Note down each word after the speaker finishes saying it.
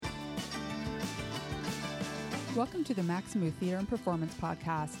Welcome to the Maximu Theater and Performance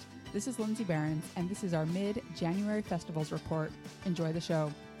Podcast. This is Lindsay Behrens, and this is our mid-January festivals report. Enjoy the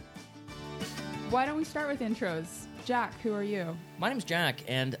show. Why don't we start with intros? Jack, who are you? My name's Jack,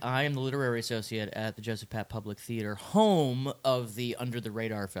 and I am the literary associate at the Joseph Papp Public Theater, home of the Under the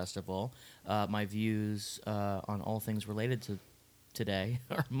Radar Festival. My views on all things related to today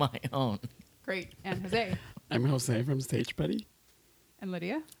are my own. Great. And Jose? I'm Jose from Stage Buddy. And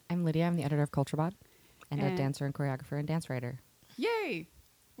Lydia? I'm Lydia. I'm the editor of CultureBot and a dancer and choreographer and dance writer. Yay!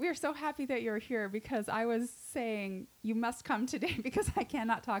 We are so happy that you're here because I was saying you must come today because I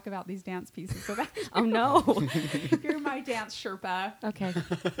cannot talk about these dance pieces. So Oh, no. You're my dance Sherpa. Okay.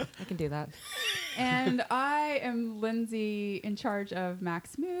 I can do that. And I am Lindsay, in charge of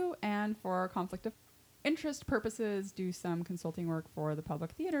Maximu, and for conflict of interest purposes, do some consulting work for the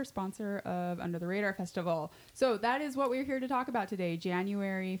Public Theater, sponsor of Under the Radar Festival. So that is what we're here to talk about today,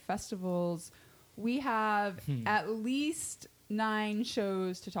 January festivals. We have at least 9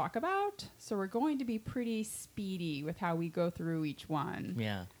 shows to talk about, so we're going to be pretty speedy with how we go through each one.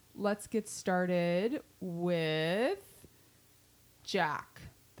 Yeah. Let's get started with Jack.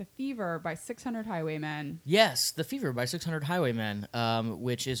 The Fever by 600 Highwaymen. Yes, The Fever by 600 Highwaymen,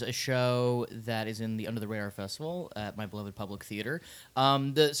 which is a show that is in the Under the Radar Festival at my beloved Public Theater.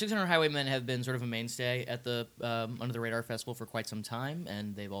 The 600 Highwaymen have been sort of a mainstay at the Under the Radar Festival for quite some time,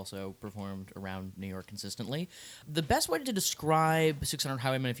 and they've also performed around New York consistently. The best way to describe 600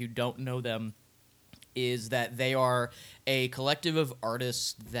 Highwaymen, if you don't know them, is that they are a collective of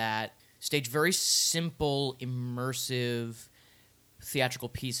artists that stage very simple, immersive theatrical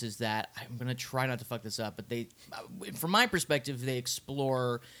pieces that I'm going to try not to fuck this up, but they, from my perspective, they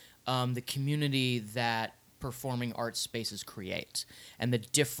explore the community that performing arts spaces create and the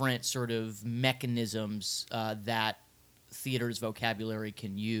different sort of mechanisms that theater's vocabulary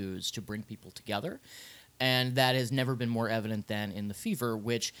can use to bring people together. And that has never been more evident than in The Fever,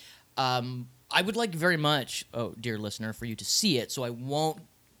 which I would like very much, oh, dear listener, for you to see it, so I won't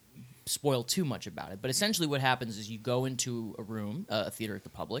spoil too much about it, but essentially what happens is you go into a room, a theater at the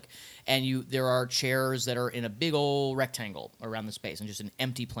Public, and there are chairs that are in a big old rectangle around the space and just an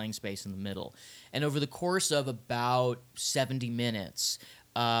empty playing space in the middle. And over the course of about 70 minutes,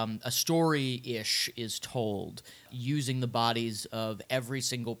 a story-ish is told using the bodies of every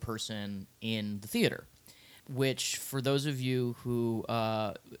single person in the theater, which, for those of you who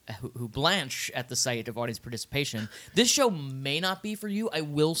blanch at the sight of audience participation, this show may not be for you. I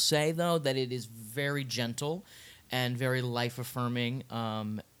will say, though, that it is very gentle and very life-affirming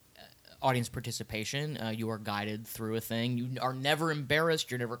audience participation. You are guided through a thing. You are never embarrassed.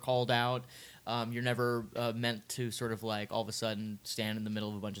 You're never called out. You're never meant to sort of like all of a sudden stand in the middle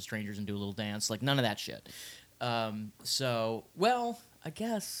of a bunch of strangers and do a little dance. Like, none of that shit. Well, I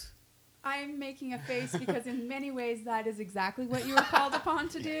guess I'm making a face because in many ways that is exactly what you were called upon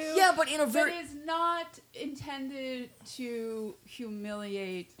to do. Yeah, but in a very... But it is not intended to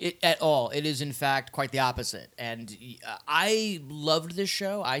humiliate it at all. It is, in fact, quite the opposite. And I loved this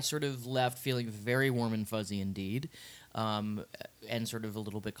show. I sort of left feeling very warm and fuzzy indeed, and sort of a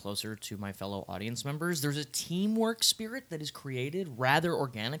little bit closer to my fellow audience members. There's a teamwork spirit that is created rather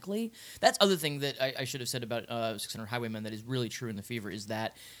organically. That's other thing that I should have said about 600 Highwaymen that is really true in The Fever is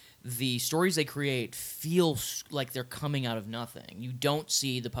that the stories they create feel like they're coming out of nothing. You don't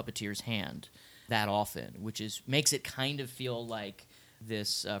see the puppeteer's hand that often, which makes it kind of feel like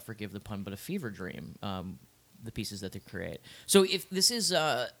this, forgive the pun, but a fever dream, the pieces that they create. So if this is,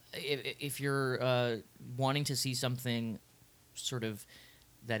 if you're wanting to see something sort of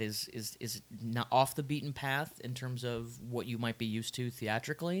that is not off the beaten path in terms of what you might be used to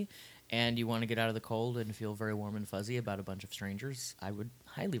theatrically, and you want to get out of the cold and feel very warm and fuzzy about a bunch of strangers, I would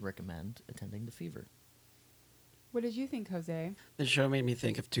highly recommend attending The Fever. What did you think, Jose? The show made me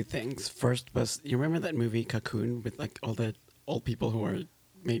think of 2 things. First was, you remember that movie Cocoon with like all the old people who are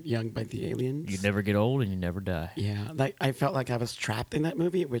made young by the aliens? You never get old and you never die. Yeah, like I felt like I was trapped in that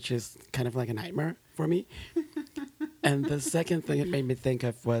movie, which is kind of like a nightmare for me. And the second thing it made me think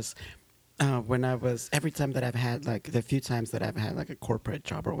of was when I was, every time that I've had, like, the few times that I've had, like, a corporate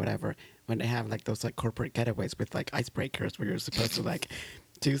job or whatever, when they have, like, those, like, corporate getaways with, like, icebreakers where you're supposed to, like,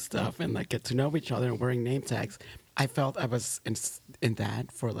 do stuff and, like, get to know each other and wearing name tags, I felt I was in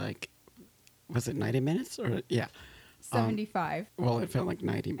that for, like, was it 90 minutes? Or, yeah. 75. Well, it felt like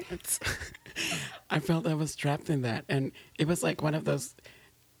 90 minutes. I felt I was trapped in that. And it was, like, one of those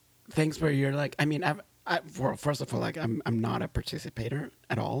things where you're, like, I mean, well, first of all, like, I'm not a participator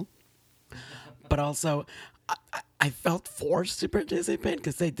at all. But also, I felt forced to participate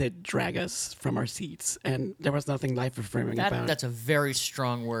because they did drag us from our seats, and there was nothing life affirming about. That's a very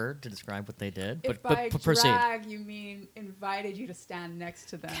strong word to describe what they did. If But by proceed. drag you mean invited you to stand next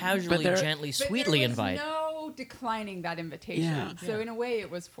to them. Casually, there- gently, But sweetly there was invite. no declining that invitation. Yeah. So in a way, it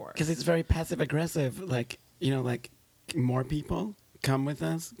was forced. Because it's very passive aggressive. Like, like more people come with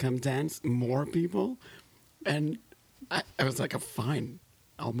us, come dance, more people. And I was like, oh, fine,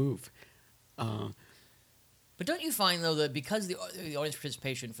 I'll move. But don't you find though that because the audience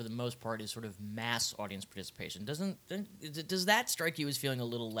participation for the most part is sort of mass audience participation, does that strike you as feeling a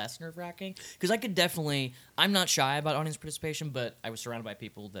little less nerve-wracking? Because I'm not shy about audience participation, but I was surrounded by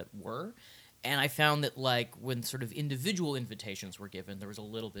people that were. And I found that, like, when sort of individual invitations were given, there was a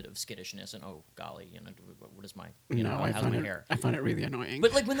little bit of skittishness and, oh, golly, what is my, how's my hair? I find it really annoying.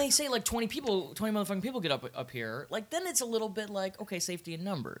 But, like, when they say, like, 20 motherfucking people get up here, like, then it's a little bit like, okay, safety in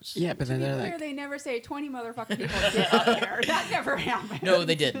numbers. Yeah, but to then be they're clear, like, they never say 20 motherfucking people get up there. That never happened. No,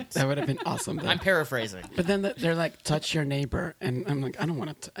 they didn't. that would have been awesome. Though. I'm paraphrasing. But then they're like, touch your neighbor, and I'm like, I don't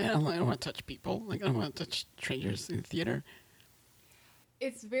want to touch people. Like, I don't want to touch strangers in the theater.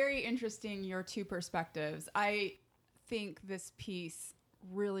 It's very interesting, your two perspectives. I think this piece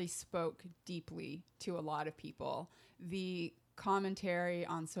really spoke deeply to a lot of people. The commentary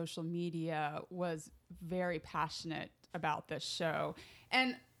on social media was very passionate about this show.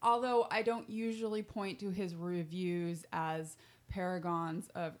 And although I don't usually point to his reviews as paragons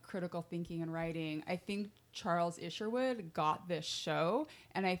of critical thinking and writing, I think Charles Isherwood got this show,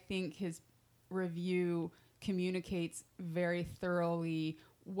 and I think his review communicates very thoroughly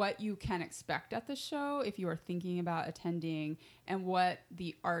what you can expect at the show if you are thinking about attending and what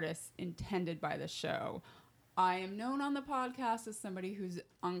the artists intended by the show. I am known on the podcast as somebody who's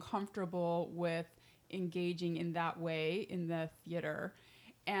uncomfortable with engaging in that way in the theater.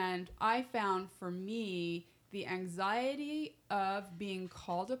 And I found for me, the anxiety of being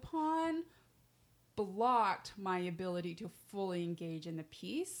called upon blocked my ability to fully engage in the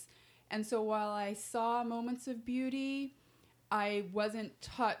piece. And so while I saw moments of beauty, I wasn't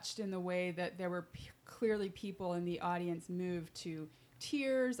touched in the way that there were clearly people in the audience moved to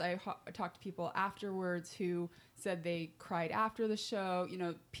tears. I talked to people afterwards who said they cried after the show.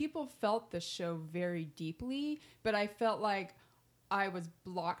 People felt the show very deeply, but I felt like I was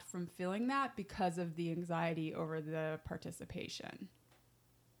blocked from feeling that because of the anxiety over the participation.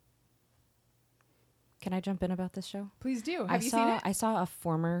 Can I jump in about this show? Please do. Have you seen it? I saw a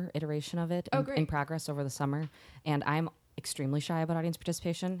former iteration of it in progress over the summer, and I'm extremely shy about audience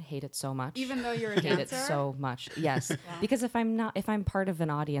participation. Hate it so much. Even though you're a hate dancer? it so much. Yes, because if I'm part of an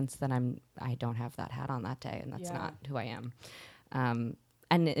audience, then I don't have that hat on that day, and that's not who I am.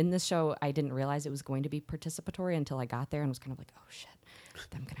 And in this show, I didn't realize it was going to be participatory until I got there and was kind of like, oh shit,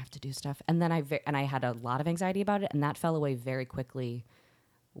 I'm gonna have to do stuff. And then I had a lot of anxiety about it, and that fell away very quickly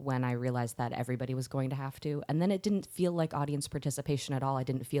when I realized that everybody was going to have to. And then it didn't feel like audience participation at all. I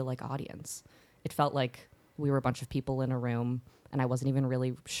didn't feel like audience. It felt like we were a bunch of people in a room, and I wasn't even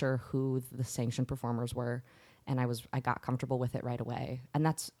really sure who the sanctioned performers were. And I got comfortable with it right away. And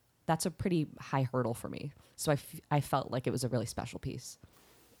that's a pretty high hurdle for me. So I felt like it was a really special piece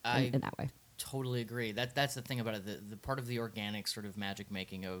in that way. Totally agree. That's the thing about it. The part of the organic sort of magic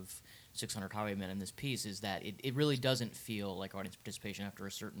making of 600 Highwaymen in this piece is that it really doesn't feel like audience participation after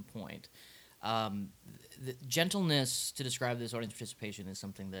a certain point. The gentleness to describe this audience participation is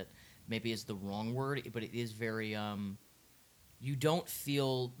something that maybe is the wrong word, but it is very. You don't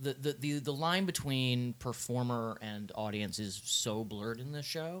feel the line between performer and audience is so blurred in this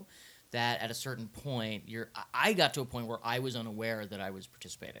show that at a certain point I got to a point where I was unaware that I was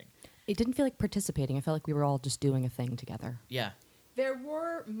participating. It didn't feel like participating. I felt like we were all just doing a thing together. Yeah. There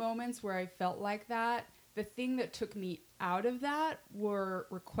were moments where I felt like that. The thing that took me out of that were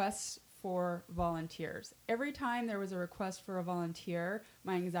requests for volunteers. Every time there was a request for a volunteer,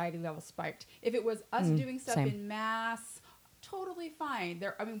 my anxiety level spiked. If it was us doing stuff same. in mass, totally fine.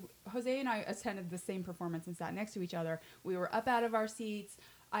 Jose and I attended the same performance and sat next to each other. We were up out of our seats.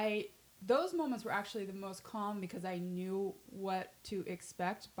 Those moments were actually the most calm because I knew what to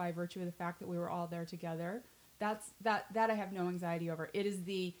expect by virtue of the fact that we were all there together. That I have no anxiety over. It is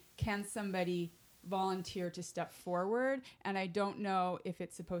can somebody volunteer to step forward? And I don't know if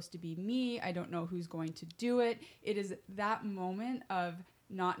it's supposed to be me. I don't know who's going to do it. It is that moment of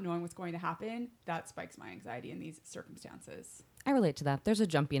not knowing what's going to happen, that spikes my anxiety in these circumstances. I relate to that. There's a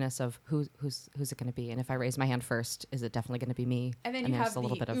jumpiness of who's it going to be, and if I raise my hand first, is it definitely going to be me? And then you have there's a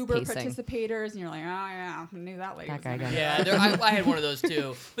little bit the of Uber pacing. participators, and you're like, oh yeah, I knew that lady. That was guy gonna- got it. Yeah, I had one of those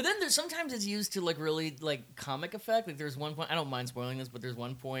too. But then there's sometimes it's used to like really like comic effect. Like there's one point, I don't mind spoiling this, but there's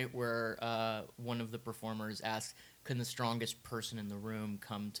one point where one of the performers asks, "Can the strongest person in the room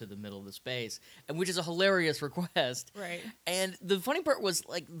come to the middle of the space?" And which is a hilarious request. Right. And the funny part was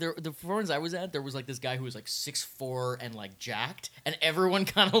like the performance I was at, there was like this guy who was like 6'4" and like jacked, and everyone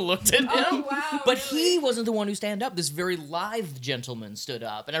kind of looked at him. Oh, wow, But really? he wasn't the one who stand up. This very live gentleman stood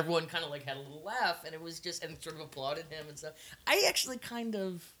up, and everyone kind of like had a little laugh, and it was just and sort of applauded him and stuff. I actually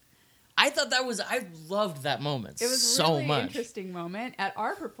I thought I loved that moment It was so a really much. interesting moment. At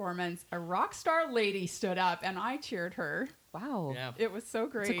our performance, a rock star lady stood up, and I cheered her. Wow. Yeah. It was so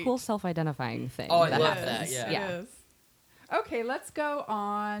great. It's a cool self-identifying thing. Oh, I that love happens. that, yeah. It Yeah. is. Okay, let's go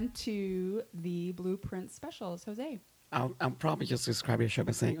on to the Blueprint specials. Jose. I'll probably just describe the show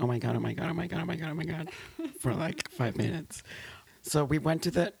by saying, oh my God, oh my God, oh my God, oh my God, oh my God, for like 5 minutes. So we went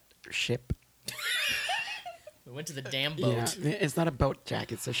to the ship. We went to the damn boat. Yeah, it's not a boat,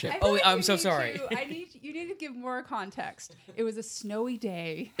 Jack, it's a ship. I Oh, feel like I'm you so need sorry. You need to give more context. It was a snowy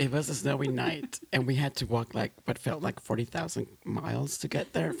day. It was a snowy night, and we had to walk like what felt like 40,000 miles to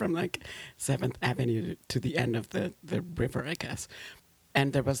get there from like 7th Avenue to the end of the river, I guess.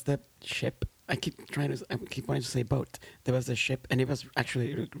 And there was the ship. I keep wanting to say boat. There was a ship, and it was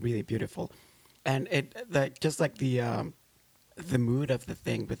actually really beautiful. And just like the mood of the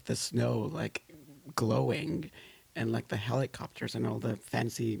thing with the snow like glowing, and like the helicopters and all the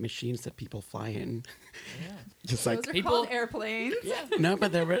fancy machines that people fly in. Yeah. Just Those like are people- called airplanes. no,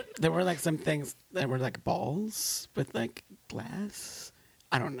 but there were like some things that were like balls with like glass.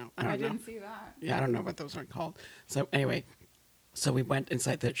 I don't know. I I don't know. didn't see that. Yeah, I don't know what those are called. So anyway, so we went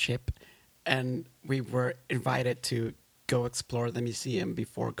inside the ship, and we were invited to go explore the museum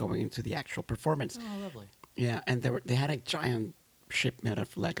before going into the actual performance. Oh, lovely. Yeah, and they had a giant ship made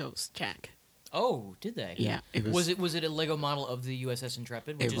of Legos, Jack. Oh, did they? Yeah, it Was it a Lego model of the USS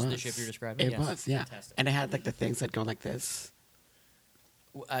Intrepid, which It is the was. ship you're describing? It Yes. was, yeah. Fantastic. And it had like the things that go like this.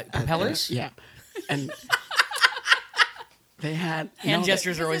 Propellers? Yeah. And they had Hand no,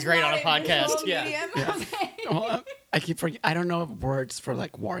 gestures are always great on a podcast. Yeah. Yeah. Well, I keep forgetting. I don't know words for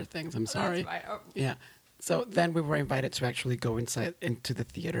like war things. I'm sorry. Oh, Yeah. So then we were invited to actually go inside into the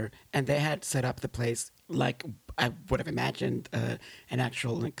theater, and they had set up the place like I would have imagined an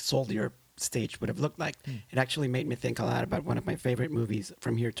actual like soldier stage would have looked like. It actually made me think a lot about one of my favorite movies,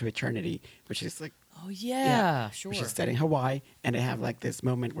 From Here to Eternity, which is like Oh, yeah. Sure. which is set in Hawaii, and they have like this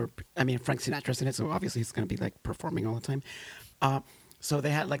moment where Frank Sinatra's in it, so obviously he's going to be like performing all the time. So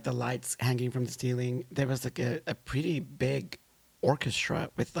they had like the lights hanging from the ceiling. There was like a pretty big orchestra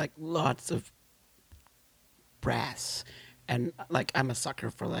with like lots of brass, and like I'm a sucker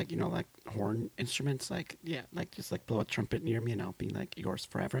for like like horn instruments. Like just like blow a trumpet near me and I'll be like yours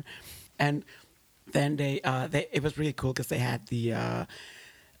forever. And then they it was really cool because they had the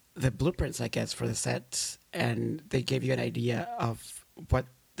blueprints, I guess, for the sets, and they gave you an idea of what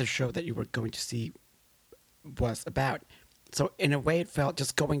the show that you were going to see was about. So in a way, it felt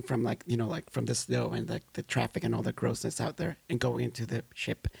just going from like from the snow and like the traffic and all the grossness out there, and going into the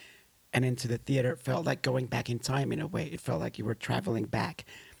ship and into the theater felt like going back in time in a way. It felt like you were traveling back.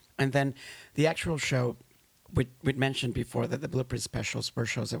 And then the actual show, we'd mentioned before that the Blueprint specials were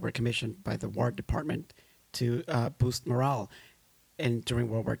shows that were commissioned by the War Department to boost morale during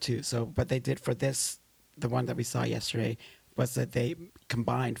World War II. So what they did for this, the one that we saw yesterday, was that they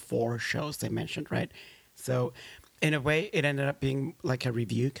combined 4 shows they mentioned, right? So in a way, it ended up being like a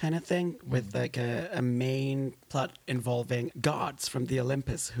review kind of thing with like a main plot involving gods from the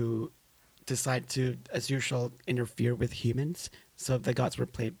Olympus who decide to, as usual, interfere with humans. So the gods were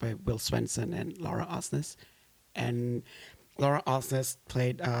played by Will Swenson and Laura Osnes. And Laura Osnes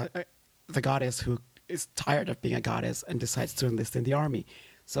played the goddess who is tired of being a goddess and decides to enlist in the army.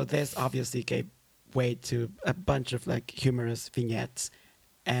 So this obviously gave way to a bunch of like humorous vignettes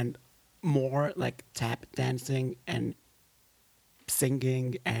and more like tap dancing and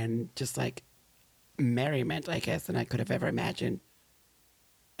singing and just like merriment, I guess, than I could have ever imagined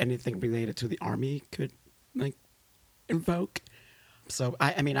anything related to the army could like invoke. So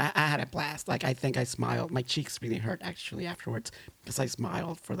I had a blast. Like I think I smiled. My cheeks really hurt actually afterwards because I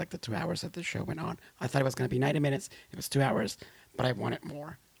smiled for like the 2 hours that the show went on. I thought it was going to be 90 minutes. It was 2 hours, but I wanted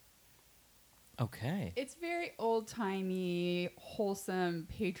more. Okay. It's very old-timey, wholesome,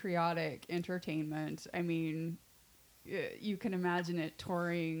 patriotic entertainment. I mean, you can imagine it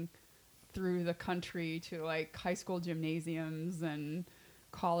touring through the country to like high school gymnasiums and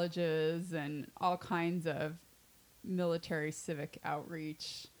colleges and all kinds of military civic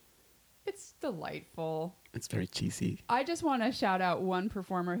outreach. It's delightful. It's very cheesy. I just want to shout out one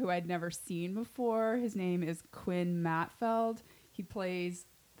performer who I'd never seen before. His name is Quinn Matfeld. He plays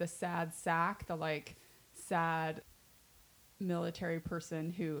the sad sack, the like sad military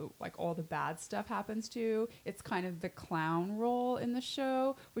person who like all the bad stuff happens to. It's kind of the clown role in the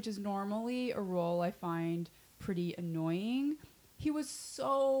show, which is normally a role I find pretty annoying. He was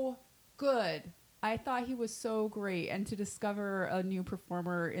so good. I thought he was so great, and to discover a new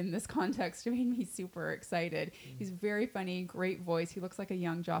performer in this context made me super excited. He's very funny, great voice. He looks like a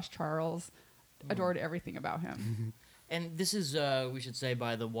young Josh Charles. Adored everything about him. And this is, we should say,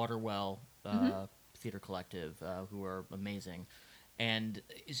 by the Waterwell Theater Collective, who are amazing. And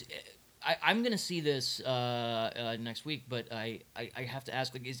I'm going to see this next week, but I have to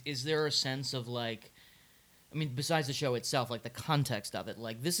ask, like, is there a sense of, like, I mean, besides the show itself, like, the context of it,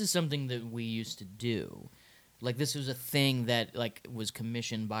 like, this is something that we used to do. Like, this was a thing that, like, was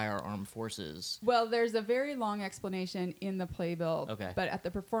commissioned by our armed forces. Well, there's a very long explanation in the playbill. Okay. But at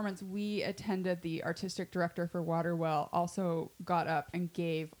the performance we attended, the artistic director for Waterwell also got up and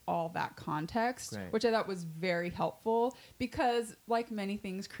gave all that context, Great. which I thought was very helpful because, like many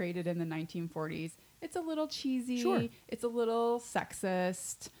things created in the 1940s, it's a little cheesy. Sure. It's a little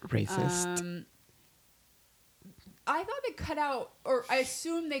sexist. Racist. I thought they cut out, or I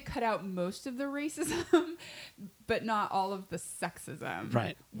assume they cut out most of the racism, but not all of the sexism.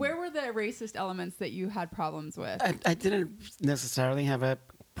 Right. Where were the racist elements that you had problems with? I didn't necessarily have a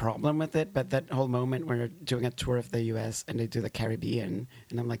problem with it, but that whole moment where they're doing a tour of the U.S. and they do the Caribbean,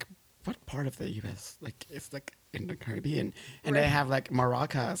 and I'm like, what part of the U.S.? Like, it's like in the Caribbean. And Right. they have like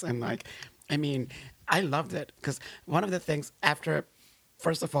maracas and like, I mean, I loved it because one of the things after,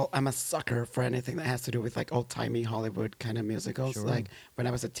 first of all, I'm a sucker for anything that has to do with like old-timey Hollywood kind of musicals. Sure. Like when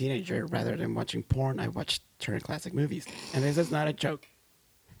I was a teenager, rather than watching porn, I watched Turner Classic Movies. And this is not a joke.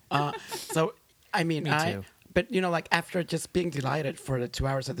 So, I mean, Me too. but you know, like after just being delighted for the 2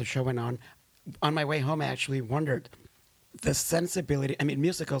 hours that the show went on my way home, I actually wondered the sensibility. I mean,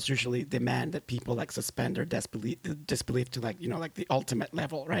 musicals usually demand that people like suspend their disbelief to like, you know, like the ultimate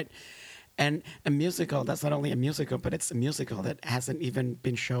level, right? And a musical, that's not only a musical, but it's a musical that hasn't even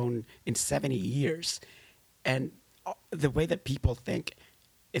been shown in 70 years. And the way that people think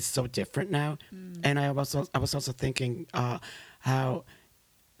is so different now. And I was also thinking how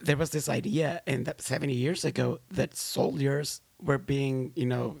there was this idea in that 70 years ago that soldiers were being, you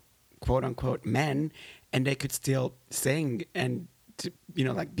know, quote unquote men, and they could still sing and, you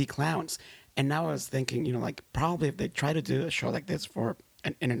know, like be clowns. And now I was thinking, you know, like probably if they try to do a show like this for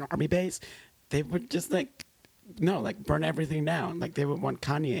in an army base, they would just like, no, like burn everything down. Like they would want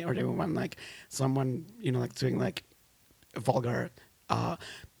Kanye, or they would want like someone, you know, like doing like vulgar,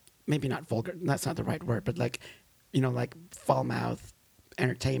 maybe not vulgar, that's not the right word, but like, you know, like foul mouth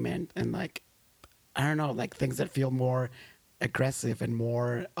entertainment and like, I don't know, like things that feel more aggressive and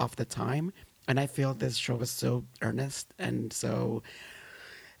more of the time. And I feel this show was so earnest and so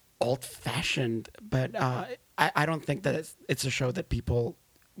old-fashioned, but I don't think that it's a show that people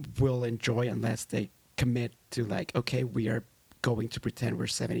will enjoy unless they commit to like, okay, we are going to pretend we're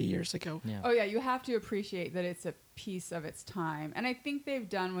 70 years ago. Yeah. Oh yeah, you have to appreciate that it's a piece of its time. And I think they've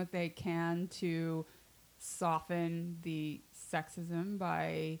done what they can to soften the sexism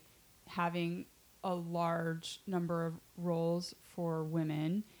by having a large number of roles for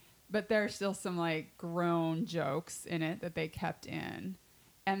women, but there are still some like grown jokes in it that they kept in.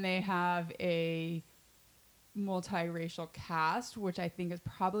 And they have a multiracial cast, which I think is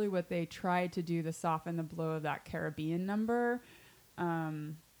probably what they tried to do to soften the blow of that Caribbean number.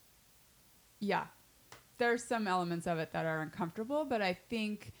 Yeah, there's some elements of it that are uncomfortable, but I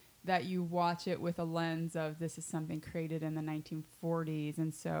think that you watch it with a lens of this is something created in the 1940s.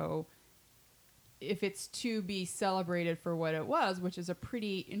 And so if it's to be celebrated for what it was, which is a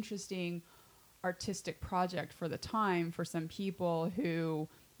pretty interesting artistic project for the time for some people who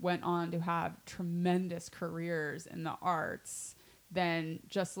went on to have tremendous careers in the arts, then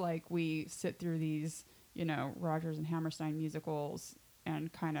just like we sit through these, you know, Rodgers and Hammerstein musicals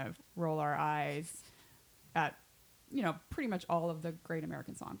and kind of roll our eyes at, you know, pretty much all of the Great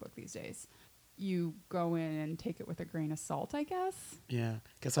American Songbook these days. You go in and take it with a grain of salt, I guess. Yeah,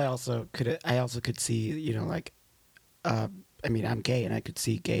 because I also could see, you know, like, I mean, I'm gay, and I could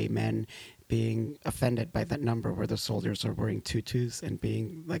see gay men being offended by that number where the soldiers are wearing tutus and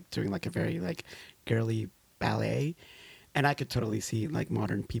being like doing like a very like girly ballet, and I could totally see like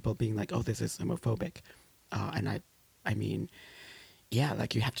modern people being like, oh, this is homophobic, and I mean, yeah,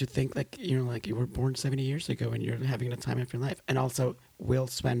 like you have to think like, you know, like you were born 70 years ago and you're having the time of your life, and also Will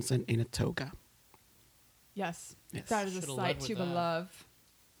Swenson in a toga. Yes. Yes. That is a Should've sight led with to that. love.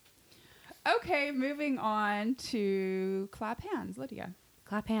 Okay, moving on to Clap Hands, Lydia.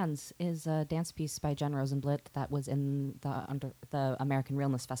 Clap Hands is a dance piece by Jen Rosenblit that was in the American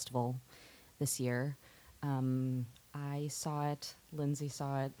Realness Festival this year. I saw it. Lindsay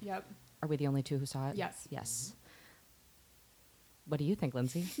saw it. Yep. Are we the only two who saw it? Yes. Yes. What do you think,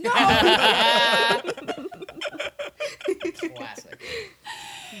 Lindsay? Classic.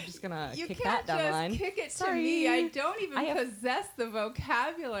 I'm just gonna You kick can't that down the just line. kick it to Sorry. me. I don't even I have- possess the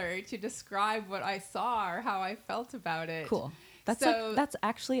vocabulary to describe what I saw or how I felt about it. Cool. So- That's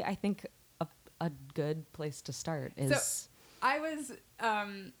actually, I think, a good place to start. Is I was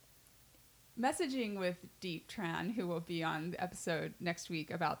messaging with Deep Tran, who will be on the episode next week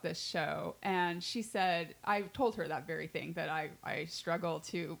about this show, and she said, I told her that very thing, that I struggle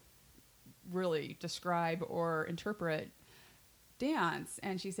to really describe or interpret dance.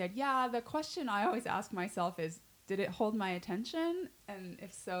 And she said, yeah, the question I always ask myself is, did it hold my attention? And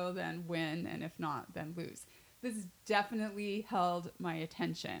if so, then win, and if not, then lose. This definitely held my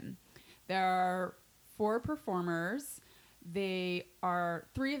attention. There are 4 performers. Three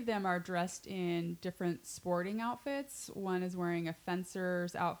of them are dressed in different sporting outfits. One is wearing a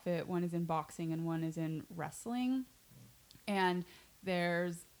fencer's outfit, one is in boxing, and one is in wrestling. And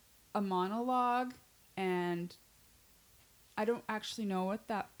there's a monologue, and I don't actually know what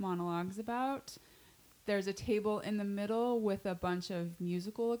that monologue's about. There's a table in the middle with a bunch of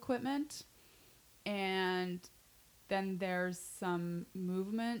musical equipment, and then there's some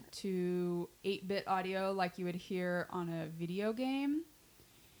movement to 8-bit audio like you would hear on a video game.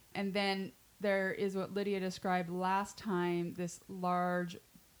 And then there is what Lydia described last time, this large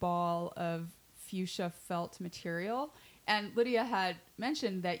ball of fuchsia felt material. And Lydia had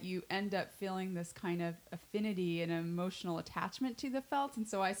mentioned that you end up feeling this kind of affinity and emotional attachment to the felt. And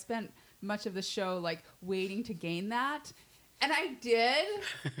so I spent much of the show like waiting to gain that. And I did.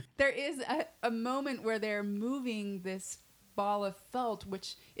 There is a moment where they're moving this ball of felt,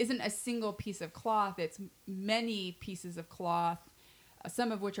 which isn't a single piece of cloth. It's many pieces of cloth,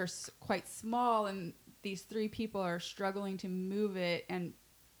 some of which are quite small. And these 3 people are struggling to move it. And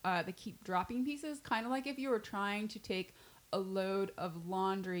they keep dropping pieces, kind of like if you were trying to take a load of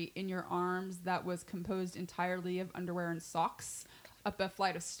laundry in your arms that was composed entirely of underwear and socks up a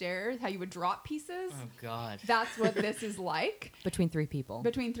flight of stairs, how you would drop pieces. Oh, God. That's what this is like between 3 people.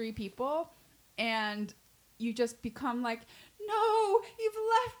 between 3 people. And you just become like, no, you've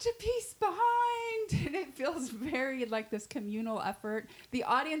left a piece behind. And it feels very like this communal effort. The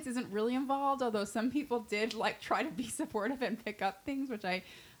audience isn't really involved, although some people did like try to be supportive and pick up things, which I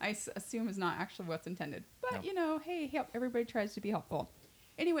assume is not actually what's intended. But, No. you know, hey, everybody tries to be helpful.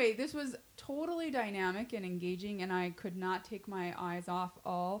 Anyway, this was totally dynamic and engaging, and I could not take my eyes off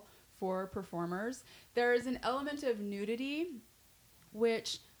all 4 performers. There is an element of nudity,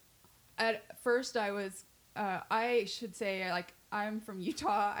 which at first I should say, like, I'm from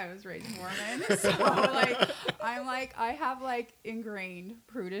Utah. I was raised Mormon. So, I have, like, ingrained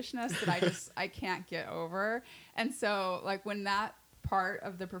prudishness that I can't get over. And so, like, when that part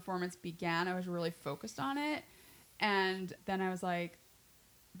of the performance began, I was really focused on it. And then I was like,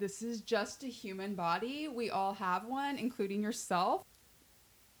 this is just a human body. We all have one, including yourself.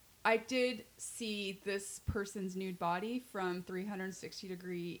 I did see this person's nude body from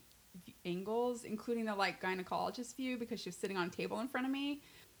 360-degree angles, including the like gynecologist view, because she was sitting on a table in front of me.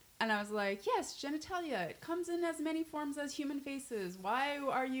 And I was like, yes, genitalia. It comes in as many forms as human faces. Why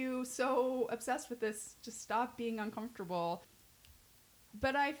are you so obsessed with this? Just stop being uncomfortable.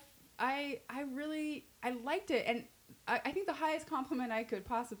 But I really liked it. And I think the highest compliment I could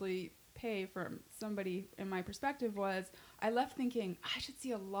possibly pay from somebody in my perspective was I left thinking I should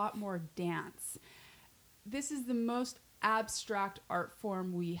see a lot more dance. This is the most abstract art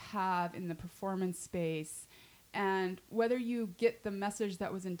form we have in the performance space. And whether you get the message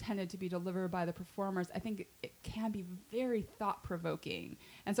that was intended to be delivered by the performers, I think it can be very thought-provoking.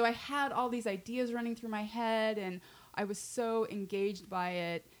 And so I had all these ideas running through my head, and I was so engaged by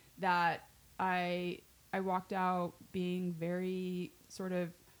it that I walked out being very sort of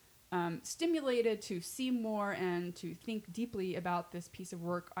stimulated to see more and to think deeply about this piece of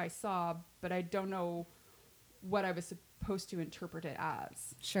work I saw, but I don't know what I was supposed to interpret it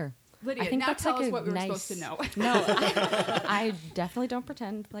as. Sure. Lydia, I think now that's tell like us a what we were nice- supposed to know. No, I definitely don't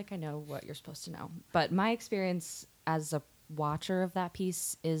pretend like I know what you're supposed to know. But my experience as a watcher of that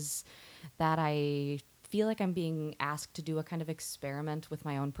piece is that I feel like I'm being asked to do a kind of experiment with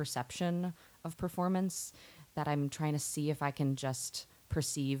my own perception of performance, that I'm trying to see if I can just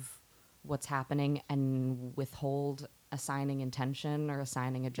perceive what's happening and withhold assigning intention or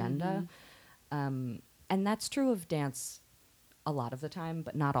assigning agenda. And that's true of dance a lot of the time,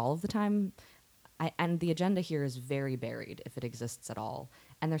 but not all of the time. And the agenda here is very buried, if it exists at all.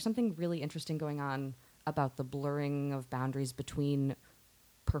 And there's something really interesting going on about the blurring of boundaries between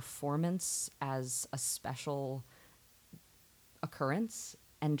performance as a special occurrence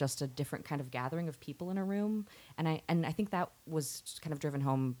and just a different kind of gathering of people in a room. And I think that was kind of driven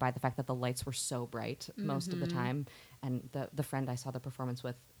home by the fact that the lights were so bright most of the time. And the friend I saw the performance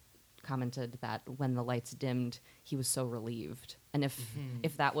with commented that when the lights dimmed, he was so relieved. And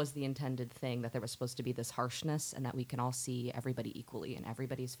if that was the intended thing, that there was supposed to be this harshness and that we can all see everybody equally and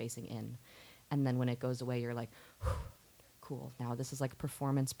everybody's facing in. And then when it goes away, you're like, cool, now this is like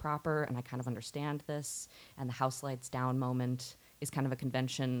performance proper and I kind of understand this. And the house lights down moment is kind of a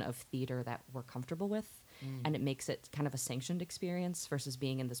convention of theater that we're comfortable with. And it makes it kind of a sanctioned experience versus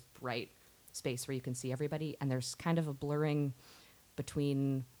being in this bright space where you can see everybody. And there's kind of a blurring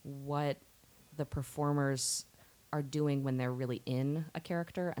between what the performers are doing when they're really in a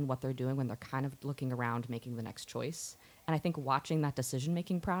character and what they're doing when they're kind of looking around making the next choice. And I think watching that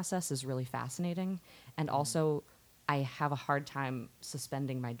decision-making process is really fascinating. And also, I have a hard time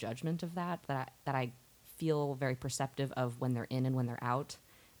suspending my judgment of that I feel very perceptive of when they're in and when they're out.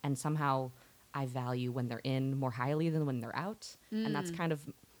 And somehow I value when they're in more highly than when they're out. And that's kind of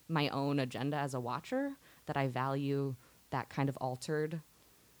my own agenda as a watcher, that I value that kind of altered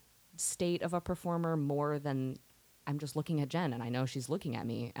state of a performer more than I'm just looking at Jen and I know she's looking at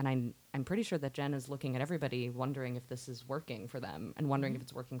me, and I'm pretty sure that Jen is looking at everybody wondering if this is working for them and wondering if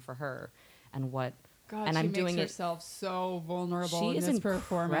it's working for her and what. God, and she I'm makes doing herself so vulnerable She in is this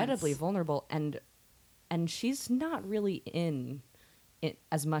performance. incredibly vulnerable, and she's not really in it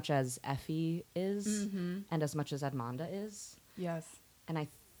as much as Effie is, and as much as Edmonda is. Yes.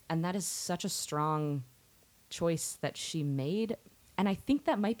 And that is such a strong choice that she made, and I think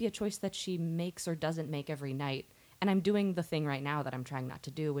that might be a choice that she makes or doesn't make every night. And I'm doing the thing right now that I'm trying not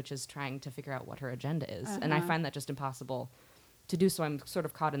to do, which is trying to figure out what her agenda is. And I find that just impossible to do, so I'm sort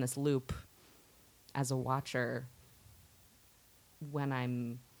of caught in this loop as a watcher when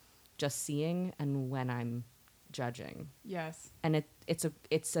I'm just seeing and when I'm judging. Yes. And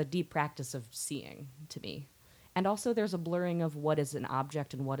it's a deep practice of seeing to me. And also there's a blurring of what is an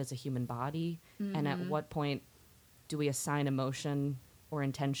object and what is a human body, and at what point do we assign emotion or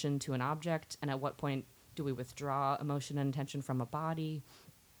intention to an object, and at what point do we withdraw emotion and intention from a body.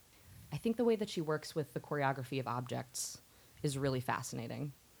 I think the way that she works with the choreography of objects is really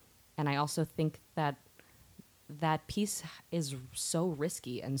fascinating. And I also think that that piece is so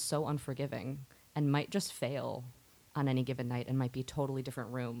risky and so unforgiving and might just fail on any given night and might be a totally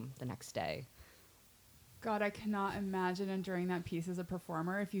different room the next day. God, I cannot imagine enduring that piece as a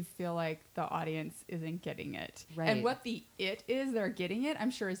performer if you feel like the audience isn't getting it. Right. And what the it is they're getting it, I'm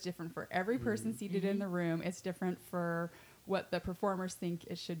sure is different for every person seated in the room. It's different for what the performers think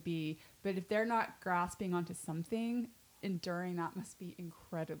it should be. But if they're not grasping onto something, enduring that must be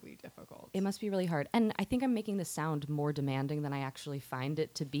incredibly difficult. It must be really hard. And I think I'm making this sound more demanding than I actually find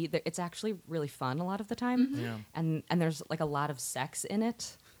it to be. It's actually really fun a lot of the time. Yeah. And there's like a lot of sex in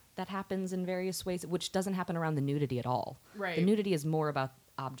it that happens in various ways, which doesn't happen around the nudity at all. Right. The nudity is more about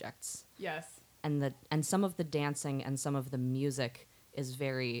objects. Yes. And some of the dancing and some of the music is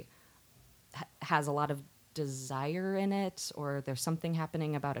has a lot of desire in it, or there's something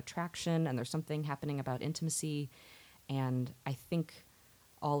happening about attraction and there's something happening about intimacy. And I think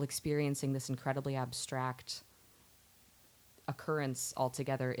all experiencing this incredibly abstract occurrence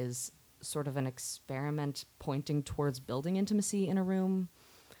altogether is sort of an experiment pointing towards building intimacy in a room.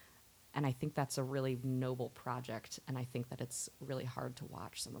 And I think that's a really noble project. And I think that it's really hard to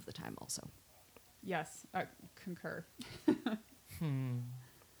watch some of the time also. Yes, I concur.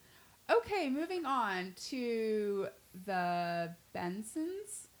 Okay, moving on to the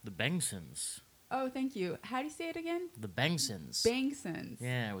Bensons. The Bengsons. Oh, thank you. How do you say it again? The Bengsons. Bangsons.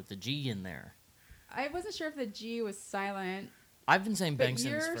 Yeah, with the G in there. I wasn't sure if the G was silent, I've been saying but Bengsons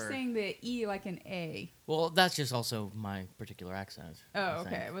you're for... saying the E like an A. Well, that's just also my particular accent. Oh, I okay.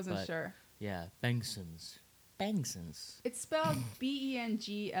 think. I wasn't But, sure. Yeah, Bengsons. Bengsons. It's spelled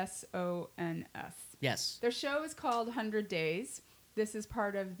Bengsons. Yes. Their show is called 100 Days. This is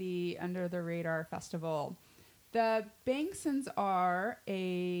part of the Under the Radar Festival. The Bangsons are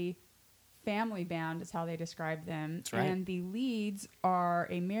a family band, is how they describe them. That's right. And the leads are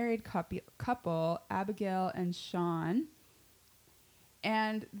a married couple, Abigail and Sean.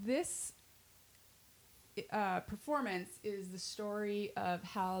 And this performance is the story of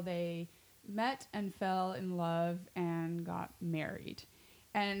how they met and fell in love and got married.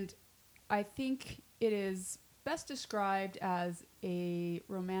 And I think it is best described as a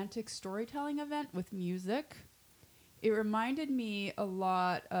romantic storytelling event with music. It reminded me a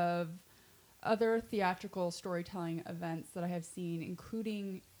lot of other theatrical storytelling events that I have seen,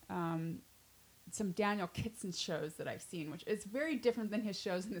 including some Daniel Kitson shows that I've seen, which is very different than his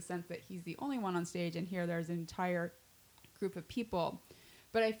shows in the sense that he's the only one on stage, and here there's an entire group of people.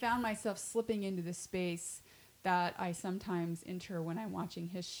 But I found myself slipping into this space that I sometimes enter when I'm watching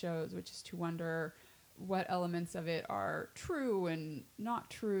his shows, which is to wonder what elements of it are true and not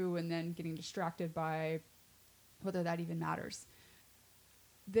true, and then getting distracted by whether that even matters.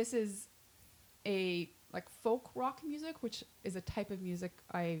 This is a like folk rock music, which is a type of music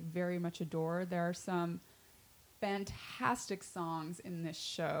I very much adore. There are some fantastic songs in this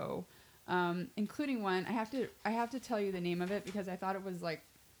show, including one. I have to tell you the name of it because I thought it was like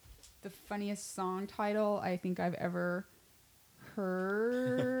the funniest song title I think I've ever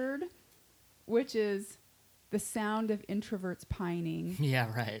heard, which is "The Sound of Introverts Pining."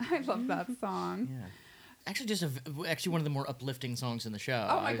 Yeah, right. I love that song. Yeah. Actually, actually one of the more uplifting songs in the show.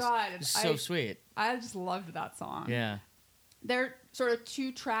 Oh my God. It's so sweet. I just loved that song. Yeah. There are sort of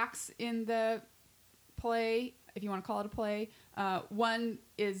two tracks in the play, if you want to call it a play. One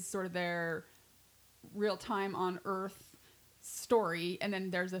is sort of their real time on Earth story, and then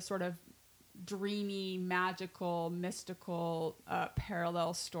there's a sort of dreamy, magical, mystical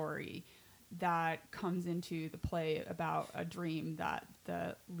parallel story that comes into the play about a dream that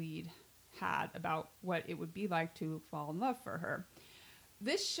the lead had about what it would be like to fall in love for her.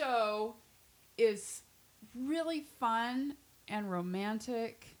 This show is really fun and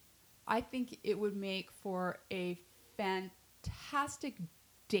romantic. I think it would make for a fantastic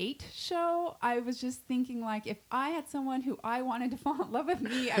date show. I was just thinking, like, if I had someone who I wanted to fall in love with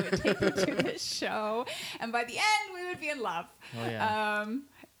me, I would take them to this show, and by the end we would be in love. Oh, yeah.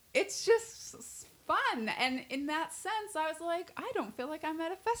 It's just fun, and in that sense I was like, I don't feel like I'm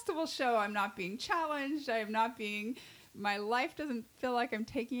at a festival show. I'm not being challenged. My life doesn't feel like I'm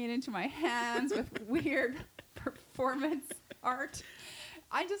taking it into my hands with weird performance art.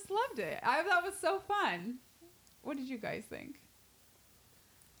 I just loved it. I thought it was so fun. What did you guys think?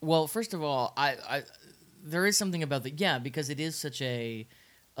 Well, first of all, I there is something about because it is such a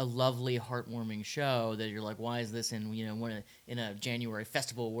lovely, heartwarming show that you're like, why is this in in a January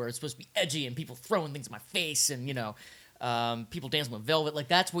festival where it's supposed to be edgy and people throwing things in my face and people dancing with velvet, like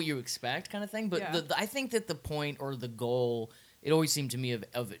that's what you expect, kind of thing. But Yeah. I think that the point or the goal, it always seemed to me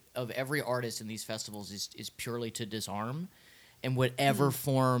of every artist in these festivals is purely to disarm, and whatever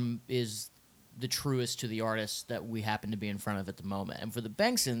form is the truest to the artists that we happen to be in front of at the moment. And for the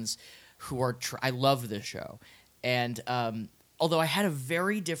Banksons, who are I love this show, and although I had a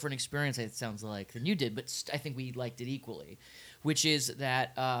very different experience, it sounds like, than you did, but I think we liked it equally, which is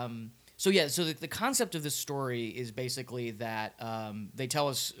that. So the concept of this story is basically that they tell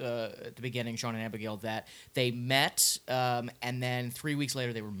us at the beginning, Sean and Abigail, that they met and then 3 weeks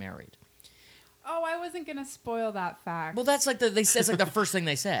later they were married. Oh, I wasn't going to spoil that fact. Well, that's like that's like the first thing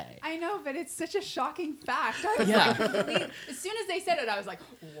they say. I know, but it's such a shocking fact. I was Yeah. like, as soon as they said it, I was like,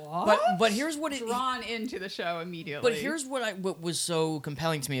 what? But here's what drawn into the show immediately. But here's what was so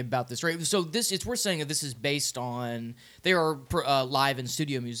compelling to me about this, right? So it's worth saying that this is based on, they are live and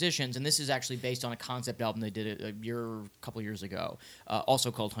studio musicians, and this is actually based on a concept album they did a couple of years ago,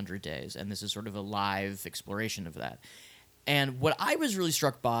 also called 100 Days, and this is sort of a live exploration of that. And what I was really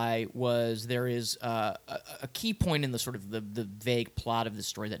struck by was there is a key point in the sort of the vague plot of this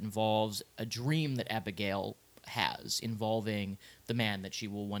story that involves a dream that Abigail has involving the man that she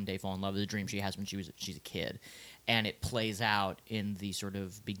will one day fall in love with, a dream she has when she's a kid. And it plays out in the sort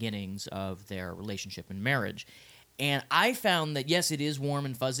of beginnings of their relationship and marriage. And I found that, yes, it is warm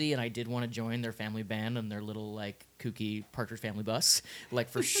and fuzzy, and I did want to join their family band and their little, like, kooky Partridge Family bus, like,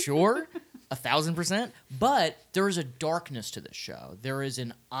 for sure, 1,000%. But there is a darkness to this show. There is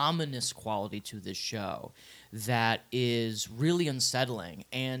an ominous quality to this show that is really unsettling.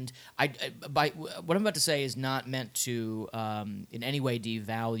 And by what I'm about to say is not meant to in any way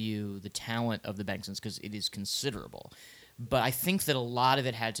devalue the talent of the Banksons, because it is considerable. But I think that a lot of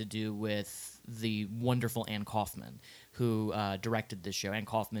it had to do with the wonderful Anne Kaufman, who directed this show. Anne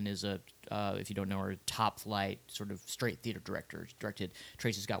Kaufman is if you don't know her, top-flight sort of straight theater director. She directed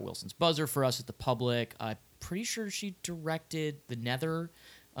Tracy Scott Wilson's Buzzer for us at the Public. I'm pretty sure she directed The Nether,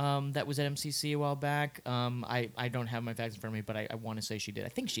 that was at MCC a while back. I don't have my facts in front of me, but I want to say she did. I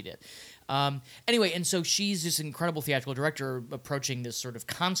think she did. Anyway, and so she's this incredible theatrical director approaching this sort of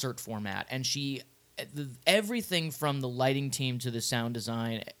concert format, and everything from the lighting team to the sound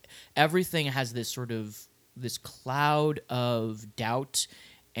design, everything has this sort of this cloud of doubt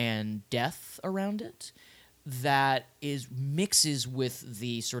and death around it. that mixes with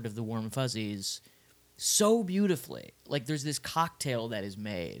the sort of the warm fuzzies so beautifully. Like there's this cocktail that is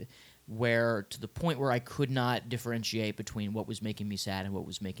made where to the point where I could not differentiate between what was making me sad and what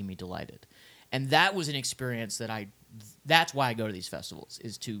was making me delighted. And that was an experience that's why I go to these festivals,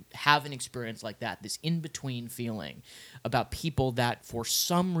 is to have an experience like that, this in-between feeling about people that for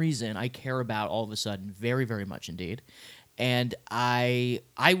some reason I care about all of a sudden very, very much indeed. And I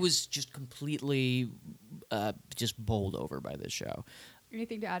was just completely just bowled over by this show.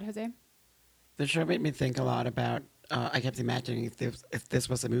 Anything to add, Jose? The show made me think a lot about. I kept imagining if this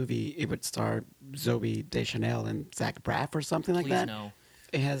was a movie, it would star Zoe Deschanel and Zach Braff or something like Please that. no.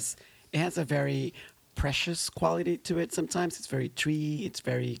 It has a very precious quality to it. Sometimes it's very twee, it's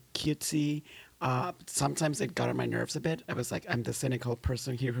very cutesy. Sometimes it got on my nerves a bit. I was like, I'm the cynical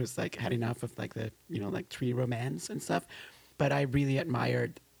person here who's like had enough of like the like twee romance and stuff. But I really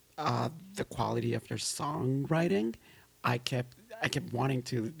admired the quality of their songwriting. I kept wanting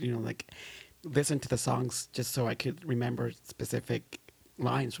to like listen to the songs just so I could remember specific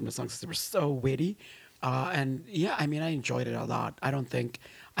lines from the songs. They were so witty. And yeah, I mean, I enjoyed it a lot.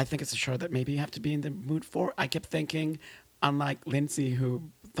 I think it's a show that maybe you have to be in the mood for. I kept thinking, unlike Lindsay, who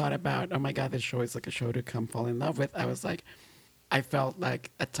thought about, oh my God, this show is like a show to come fall in love with. I was like, at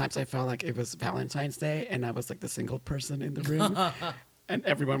times I felt like it was Valentine's Day and I was like the single person in the room. And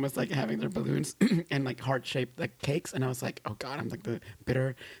everyone was like having their balloons and like heart-shaped like cakes. And I was like, oh God, I'm like the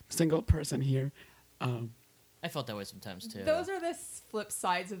bitter single person here. I felt that way sometimes too. Those are the flip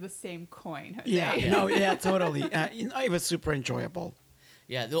sides of the same coin, Jose. Yeah, totally. It was super enjoyable.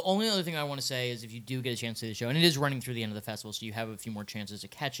 Yeah, the only other thing I want to say is if you do get a chance to see the show, and it is running through the end of the festival, so you have a few more chances to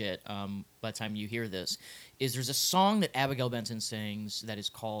catch it by the time you hear this, is there's a song that Abigail Benson sings that is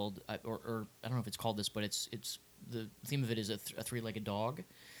called, or I don't know if it's called this, but it's the theme of it is a three-legged dog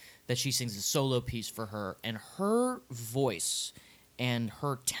that she sings a solo piece for her, and her voice and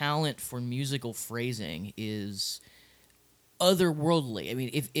her talent for musical phrasing is otherworldly. I mean,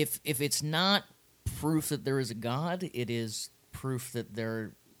 if it's not proof that there is a God, it is proof that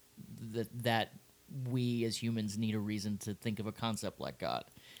that we as humans need a reason to think of a concept like God.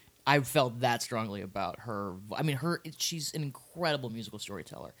 I felt that strongly about her. I mean, she's an incredible musical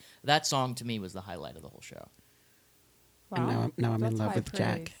storyteller. That song to me was the highlight of the whole show. Wow. And now I'm in love with praise.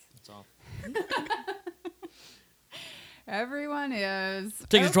 Jack. That's all. Everyone is.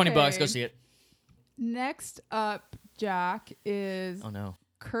 Tickets $20. Go see it. Next up, Jack, is Oh no.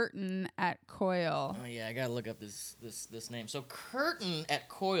 Curtain at Coil. Oh yeah, I gotta look up this name. So Curtain at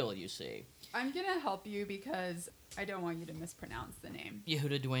Coil, you see. I'm gonna help you because I don't want you to mispronounce the name.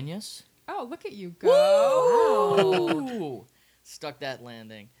 Yehuda Duenas. Oh, look at you go! Woo! Stuck that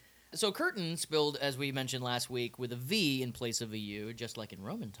landing. So Curtain, spelled as we mentioned last week with a V in place of a U, just like in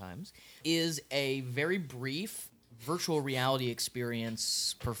Roman times, is a very brief virtual reality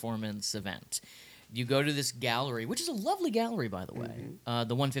experience performance event. You go to this gallery, which is a lovely gallery, by the way,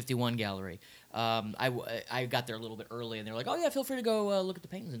 the 151 gallery. I got there a little bit early, and they were like, "Oh yeah, feel free to go look at the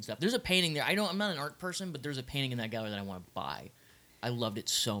paintings and stuff." There's a painting there. I'm not an art person, but there's a painting in that gallery that I want to buy. I loved it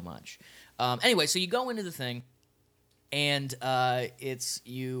so much. Anyway, so you go into the thing, and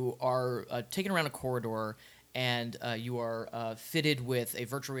you are taken around a corridor, and you are fitted with a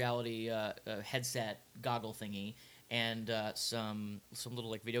virtual reality headset goggle thingy. And some little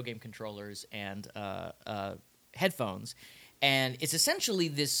like video game controllers and headphones, and it's essentially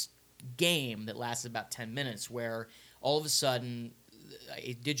this game that lasts about 10 minutes, where all of a sudden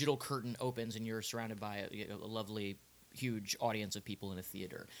a digital curtain opens and you're surrounded by a lovely, huge audience of people in a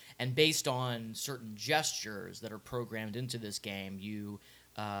theater. And based on certain gestures that are programmed into this game, you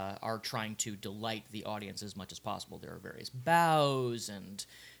are trying to delight the audience as much as possible. There are various bows and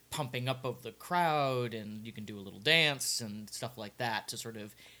pumping up of the crowd, and you can do a little dance and stuff like that to sort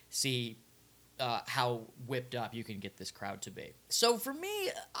of see how whipped up you can get this crowd to be. So for me,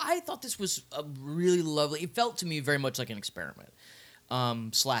 I thought this was a really lovely. It felt to me very much like an experiment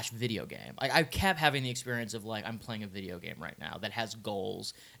 / video game. I kept having the experience of like I'm playing a video game right now that has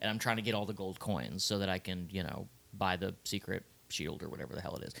goals, and I'm trying to get all the gold coins so that I can buy the secret shield or whatever the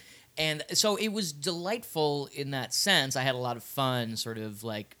hell it is. And so it was delightful in that sense. I had a lot of fun sort of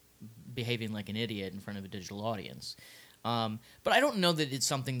like behaving like an idiot in front of a digital audience. But I don't know that it's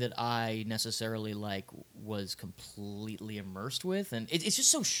something that I necessarily like was completely immersed with, and it's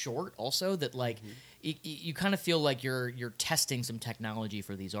just so short also that like you kind of feel like you're testing some technology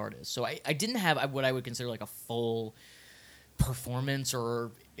for these artists. So I didn't have what I would consider like a full performance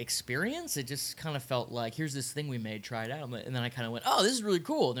or experience. It just kind of felt like, here's this thing we made, try it out. And then I kind of went, oh, this is really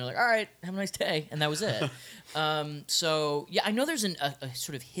cool. And they're like, all right, have a nice day. And that was it. So yeah, I know there's a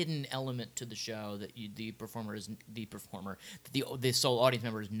sort of hidden element to the show that the sole audience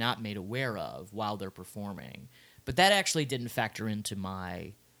member is not made aware of while they're performing. But that actually didn't factor into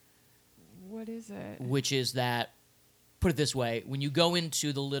my... What is it? Which is that, put it this way, when you go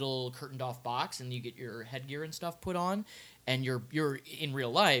into the little curtained off box and you get your headgear and stuff put on, and you're in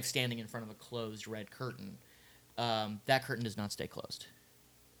real life standing in front of a closed red curtain, that curtain does not stay closed.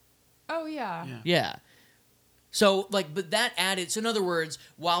 Oh, yeah. Yeah. So, like, but that added... So, in other words,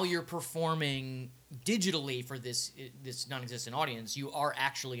 while you're performing digitally for this non-existent audience, you are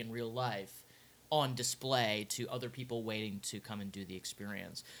actually in real life on display to other people waiting to come and do the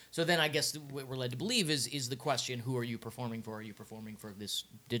experience. So then I guess what we're led to believe is the question, who are you performing for? Are you performing for this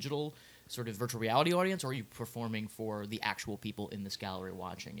digital sort of virtual reality audience, or are you performing for the actual people in this gallery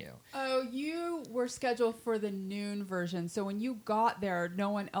watching you? Oh, you were scheduled for the noon version, so when you got there, no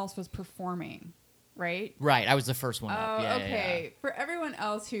one else was performing, right? Right, I was the first one up. Oh, Yeah, okay. yeah. For everyone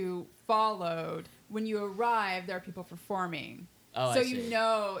else who followed, when you arrive, there are people performing. Oh, so I see. you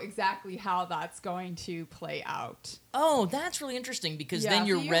know exactly how that's going to play out. Oh, that's really interesting because Yeah, then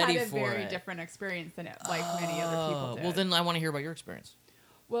you're so you ready had a for very it. different experience than many other people did. Well, then I want to hear about your experience.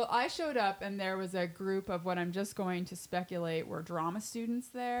 Well, I showed up and there was a group of what I'm just going to speculate were drama students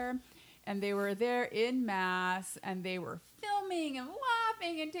there. And they were there in mass and they were filming and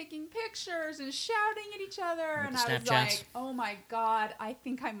laughing and taking pictures and shouting at each other. With And the I was Snapchats. like, oh my God, I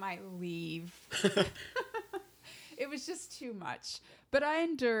think I might leave. It was just too much. But I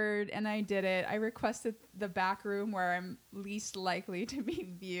endured and I did it. I requested the back room where I'm least likely to be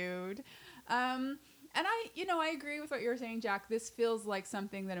viewed. And I agree with what you're saying, Jack. This feels like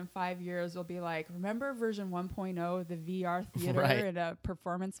something that in 5 years will be like, remember version 1.0, the VR theater Right. at a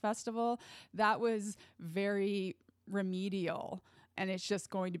performance festival? That was very remedial. And it's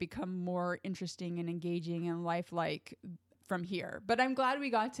just going to become more interesting and engaging and lifelike from here. But I'm glad we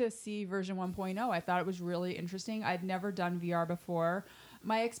got to see version 1.0. I thought it was really interesting. I'd never done VR before.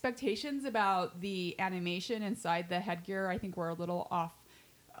 My expectations about the animation inside the headgear, I think, were a little off.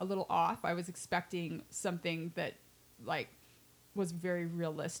 I was expecting something that was very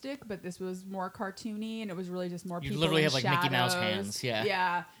realistic, but this was more cartoony, and it was really just more You people literally in have, like, Mickey Mouse shadows. hands, yeah.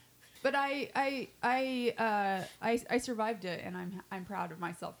 Yeah. But I survived it, and I'm proud of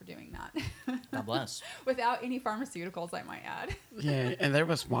myself for doing that. God bless. Without any pharmaceuticals, I might add. Yeah, and there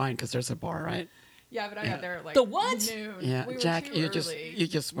was wine because there's a bar, right? Yeah, but I got there at like The what? noon. Yeah, We were Jack, too you early.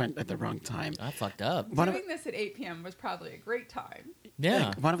 just went at the wrong time. I fucked up. One of Doing this at 8 p.m. was probably a great time. Yeah.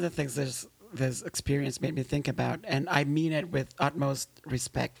 like, one of the things this experience made me think about, and I mean it with utmost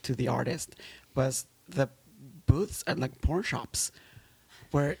respect to the artist, was the booths at like porn shops,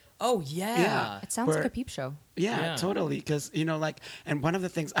 where Oh, yeah. Yeah. It sounds Where- like a peep show. yeah. Totally, because and one of the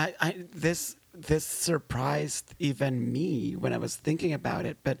things this surprised even me when I was thinking about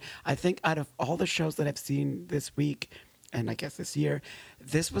it, but I think out of all the shows that I've seen this week, and I guess this year,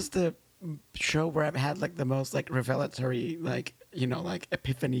 this was the show where I've had like the most like revelatory like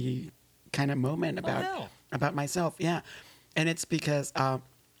epiphany kind of moment hell. about myself. Yeah, and it's because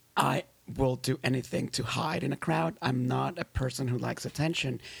I will do anything to hide in a crowd. I'm not a person who likes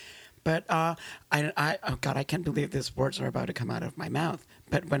attention. But oh God, I can't believe these words are about to come out of my mouth.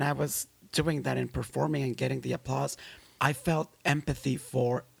 But when I was doing that and performing and getting the applause, I felt empathy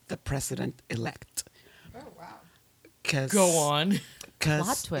for the president-elect. Oh, wow. Go on.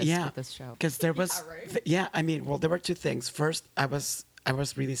 Plot twist with this show. Because there was, right? there were two things. First, I was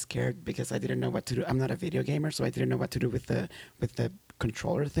really scared because I didn't know what to do. I'm not a video gamer, so I didn't know what to do with the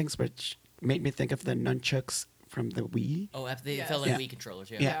controller things, which made me think of the nunchucks from the Wii. Oh, they Yes. felt like Yeah. Wii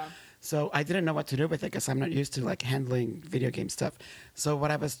controllers, yeah. Yeah. So I didn't know what to do with it because I'm not used to like handling video game stuff. So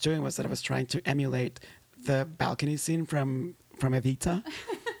what I was doing was that I was trying to emulate the balcony scene from Evita.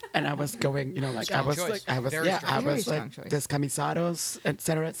 And I was going, Strong choice. Very strong Very was strong like choice. descamisados, et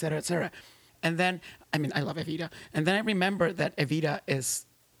cetera, et cetera, et cetera. And then, I love Evita. And then I remember that Evita is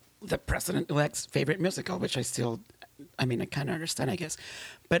the president-elect's favorite musical, which I kind of understand, I guess.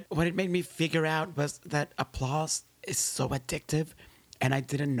 But what it made me figure out was that applause is so addictive. And I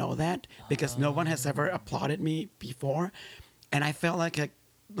didn't know that because no one has ever applauded me before. And I felt like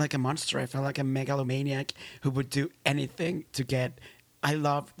a monster. I felt like a megalomaniac who would do anything to get...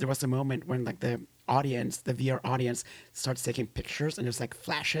 there was a moment when like the VR audience starts taking pictures and there's like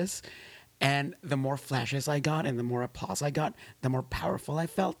flashes. And the more flashes I got and the more applause I got, the more powerful I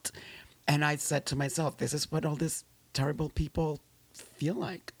felt. And I said to myself, this is what all these terrible people feel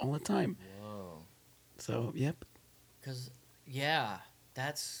like all the time. Whoa. So, yep. Because Yeah,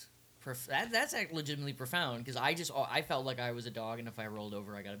 that's that's like legitimately profound because I felt like I was a dog, and if I rolled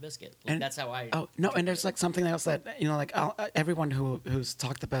over, I got a biscuit. Like, And- that's how I. Oh no! And interpret there's it. like something else that like everyone who's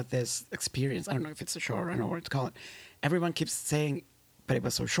talked about this experience. I don't know if it's a show or I don't know what to call it. Everyone keeps saying, "But it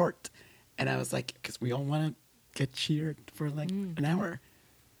was so short," and I was like, "Because we all want to get cheered for like an hour.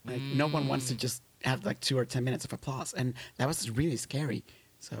 Like no one wants to just have like 2 or 10 minutes of applause, and that was really scary."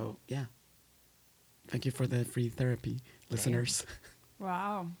 So yeah, thank you for the free therapy, listeners.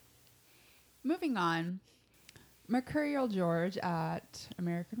 Wow. Moving on. Mercurial George at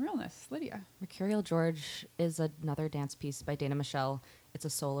American Realness. Lydia. Mercurial George is another dance piece by Dana Michelle. It's a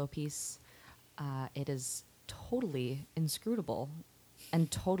solo piece. It is totally inscrutable and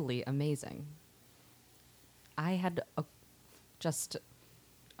totally amazing. I had just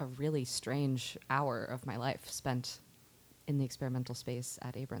a really strange hour of my life spent in the experimental space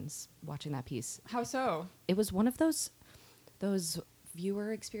at Abrams watching that piece. How so? It was one of those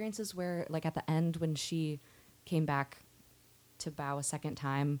viewer experiences where, like, at the end when she came back to bow a second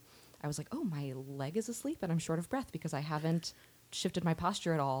time, I was like, oh, my leg is asleep and I'm short of breath because I haven't shifted my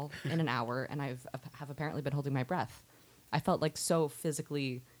posture at all in an hour, and have apparently been holding my breath. I felt like so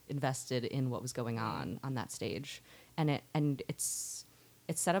physically invested in what was going on that stage, and it's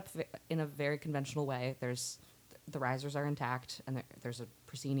set up in a very conventional way. There's the risers are intact, and there's a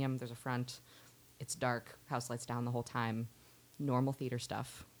proscenium, there's a front. It's dark, house lights down the whole time, normal theater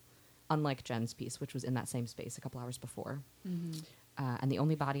stuff. Unlike Jen's piece, which was in that same space a couple hours before. And the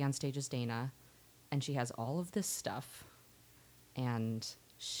only body on stage is Dana, and she has all of this stuff, and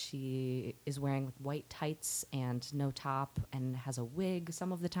she is wearing white tights and no top and has a wig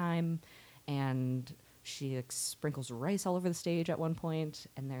some of the time, and she sprinkles rice all over the stage at one point,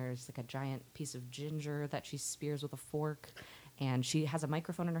 and there's like a giant piece of ginger that she spears with a fork, and she has a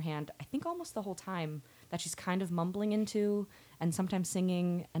microphone in her hand, I think almost the whole time, that she's kind of mumbling into, and sometimes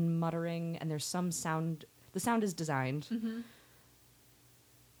singing and muttering, and there's some sound. The sound is designed,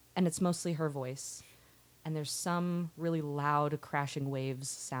 and it's mostly her voice, and there's some really loud crashing waves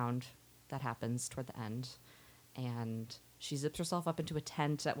sound that happens toward the end, and she zips herself up into a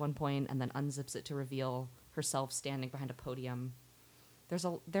tent at one point and then unzips it to reveal herself standing behind a podium.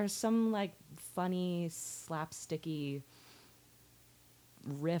 There's some like funny slapsticky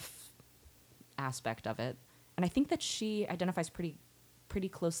riff aspect of it, and I think that she identifies pretty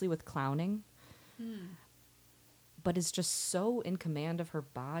closely with clowning, but is just so in command of her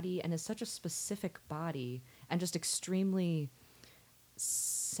body and is such a specific body and just extremely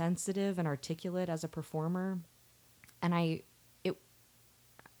sensitive and articulate as a performer. And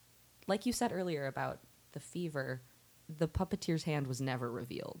like you said earlier about the fever, the puppeteer's hand was never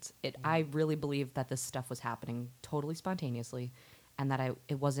revealed. I really believe that this stuff was happening totally spontaneously, and that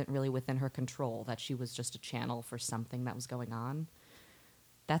it wasn't really within her control, that she was just a channel for something that was going on.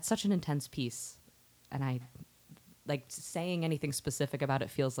 That's such an intense piece, and I like saying anything specific about it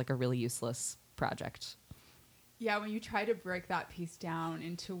feels like a really useless project. Yeah, when you try to break that piece down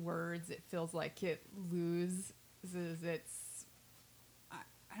into words, it feels like it loses its,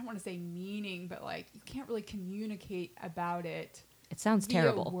 I don't want to say meaning, but like you can't really communicate about it. It sounds via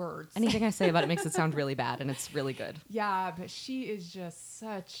terrible. Words. Anything I say about it makes it sound really bad, and it's really good. Yeah, but she is just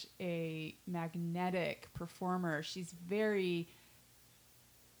such a magnetic performer. She's very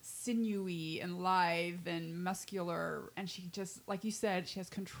sinewy and lithe and muscular, and she just, like you said, she has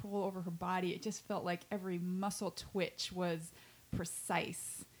control over her body. It just felt like every muscle twitch was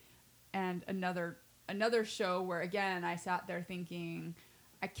precise. And another show where, again, I sat there thinking,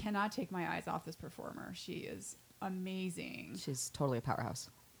 I cannot take my eyes off this performer. She is amazing. She's totally a powerhouse.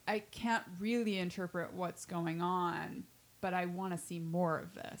 I can't really interpret what's going on, but I want to see more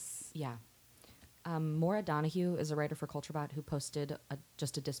of this. Yeah. Maura Donahue is a writer for Culturebot who posted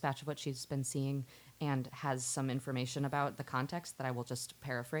just a dispatch of what she's been seeing and has some information about the context that I will just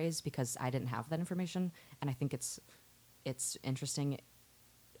paraphrase because I didn't have that information, and I think it's interesting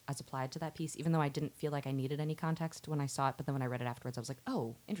as applied to that piece, even though I didn't feel like I needed any context when I saw it, but then when I read it afterwards, I was like,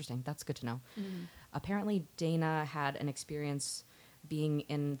 oh, interesting, that's good to know. Apparently, Dana had an experience being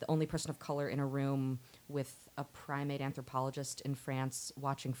the only person of color in a room with a primate anthropologist in France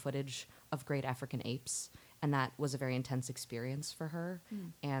watching footage of great African apes, and that was a very intense experience for her,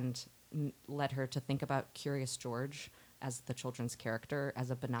 and led her to think about Curious George as the children's character,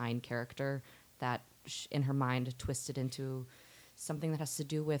 as a benign character that in her mind twisted into something that has to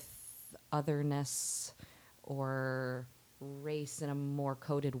do with otherness or race in a more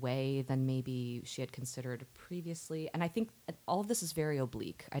coded way than maybe she had considered previously. And I think all of this is very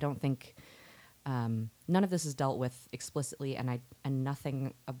oblique. I don't think none of this is dealt with explicitly, and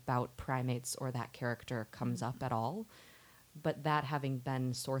nothing about primates or that character comes up at all. but that having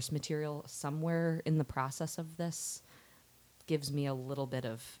been source material somewhere in the process of this gives me a little bit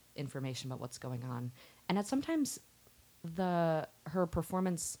of information about what's going on. And at sometimes her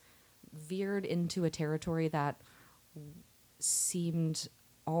performance veered into a territory that seemed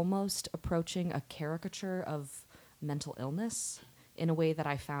almost approaching a caricature of mental illness in a way that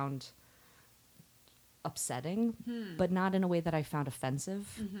I found upsetting, but not in a way that I found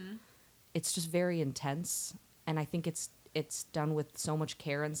offensive. Mm-hmm. It's just very intense, and I think it's done with so much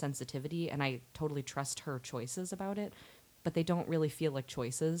care and sensitivity, and I totally trust her choices about it, but they don't really feel like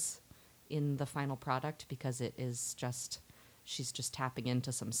choices in the final product because it is just, she's just tapping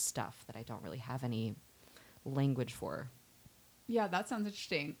into some stuff that I don't really have any language for. Yeah, that sounds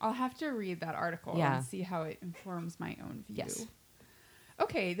interesting. I'll have to read that article and see how it informs my own view. Yes.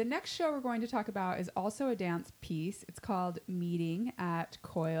 Okay, the next show we're going to talk about is also a dance piece. It's called Meeting at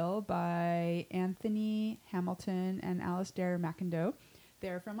Coil by Anthony Hamilton and Alistair McIndoe.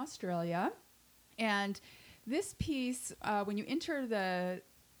 They're from Australia. And this piece, when you enter the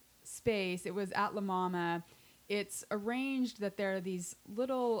space, it was at La Mama. It's arranged that there are these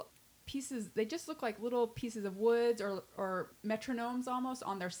little pieces, they just look like little pieces of woods or metronomes almost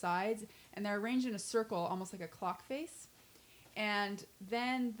on their sides, and they're arranged in a circle, almost like a clock face. And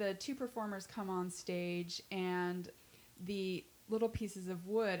then the two performers come on stage, and the little pieces of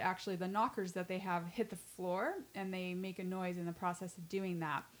wood, actually the knockers that they have, hit the floor, and they make a noise in the process of doing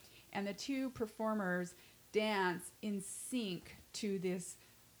that. And the two performers dance in sync to this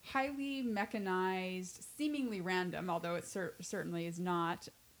highly mechanized, seemingly random, although it certainly is not,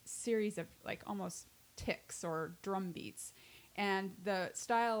 series of like almost ticks or drum beats. And the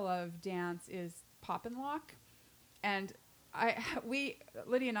style of dance is pop and lock. And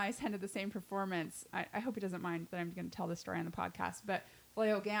Lydia and I attended the same performance. I hope he doesn't mind that I'm going to tell this story on the podcast, but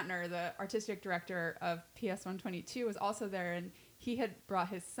Vallejo Gantner, the artistic director of PS 122, was also there, and he had brought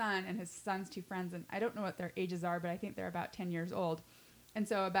his son and his son's two friends, and I don't know what their ages are, but I think they're about 10 years old. And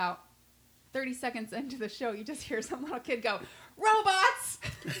so about 30 seconds into the show, you just hear some little kid go, "Robots!"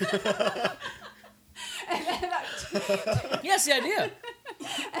 And then Yes, the idea.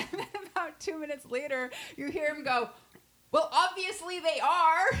 And then about 2 minutes later, you hear him go, "Well, obviously they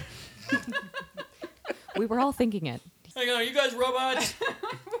are." We were all thinking it. Hang on, you guys robots?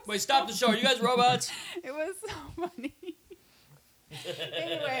 Wait, stop the show. Are you guys robots? It was so funny.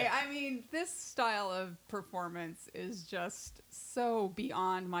 Anyway, I mean, this style of performance is just so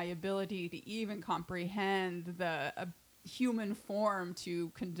beyond my ability to even comprehend the human form to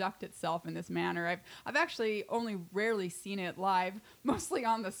conduct itself in this manner. I've actually only rarely seen it live, mostly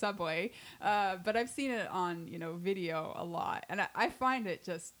on the subway, but I've seen it on video a lot, and I find it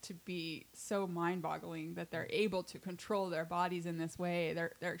just to be so mind-boggling that they're able to control their bodies in this way.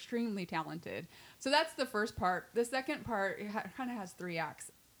 They're extremely talented. So that's the first part. The second part kind of has three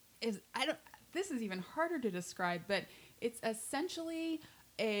acts. This is even harder to describe, but it's essentially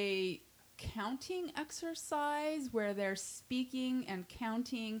a counting exercise where they're speaking and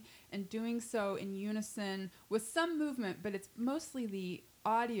counting and doing so in unison with some movement, but it's mostly the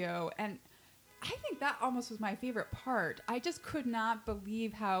audio. And I think that almost was my favorite part. I just could not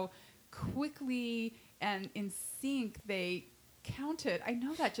believe how quickly and in sync they counted. I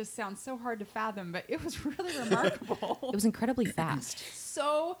know that just sounds so hard to fathom, but it was really remarkable. It was incredibly fast.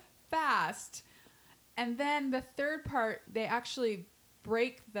 So fast. And then the third part, they actually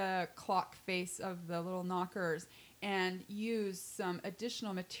break the clock face of the little knockers and use some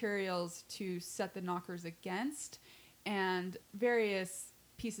additional materials to set the knockers against, and various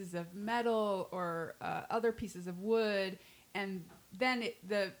pieces of metal or other pieces of wood. And then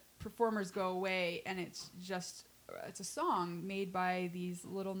the performers go away, and it's a song made by these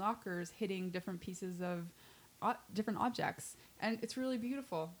little knockers hitting different pieces of different objects. And it's really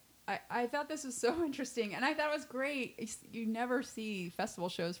beautiful. I thought this was so interesting, and I thought it was great. You never see festival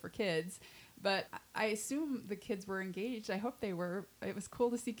shows for kids, but I assume the kids were engaged. I hope they were. It was cool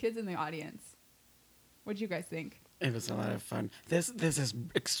to see kids in the audience. What did you guys think? It was a lot of fun. This is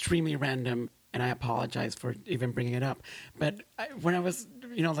extremely random, and I apologize for even bringing it up. But when I was,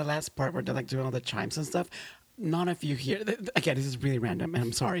 the last part where they're like doing all the chimes and stuff, none of you here, again, this is really random, and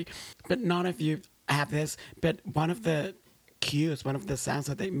I'm sorry, but none of you have this, but one of the cues, one of the sounds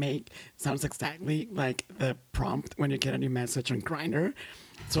that they make sounds exactly like the prompt when you get a new message on Grindr.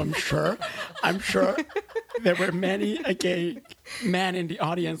 So I'm sure there were many a gay man in the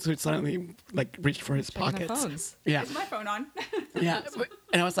audience who suddenly reached for his Checking their pockets. phones. Yeah. Is my phone on? Yeah.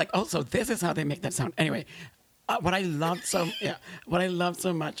 And I was like, oh, so this is how they make that sound. Anyway, what I loved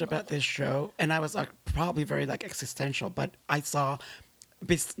so much about this show, and I was probably very existential, but I saw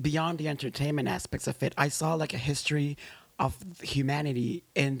beyond the entertainment aspects of it, I saw a history of humanity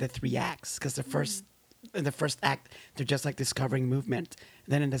in the 3 acts, because in the first act they're just like discovering movement,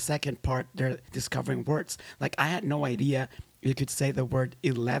 then in the second part they're discovering words. Like, I had no idea you could say the word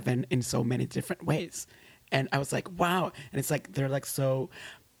 11 in so many different ways, and I was like, wow. And it's like they're like so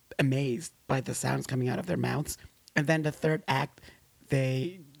amazed by the sounds coming out of their mouths. And then the third act,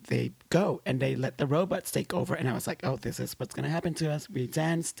 they go and they let the robots take over, and I was like, oh, this is what's going to happen to us. We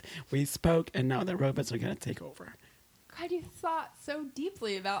danced, we spoke, and now the robots are going to take over. God, you thought so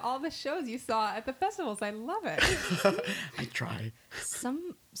deeply about all the shows you saw at the festivals. I love it. I try.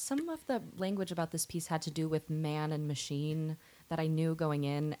 Some of the language about this piece had to do with man and machine that I knew going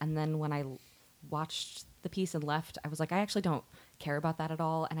in, and then when I watched the piece and left, I was like, I actually don't care about that at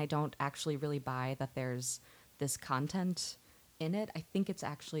all, and I don't actually really buy that there's this content in it. I think its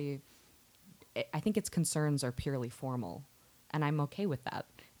concerns are purely formal, and I'm okay with that.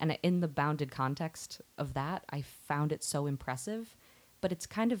 And in the bounded context of that, I found it so impressive, but it's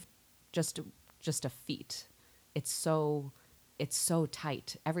kind of just a feat. It's so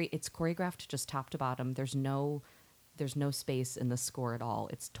tight. It's choreographed just top to bottom. There's no space in the score at all.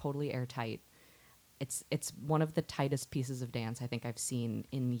 It's totally airtight. It's one of the tightest pieces of dance I think I've seen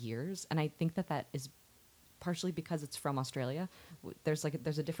in years, and I think that is partially because it's from Australia. There's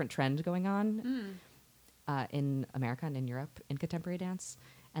a different trend going on in America and in Europe in contemporary dance,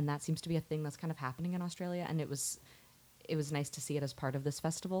 and that seems to be a thing that's kind of happening in Australia. And it was nice to see it as part of this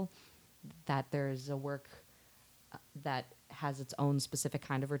festival, that there's a work that has its own specific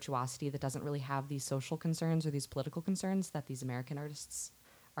kind of virtuosity that doesn't really have these social concerns or these political concerns that these American artists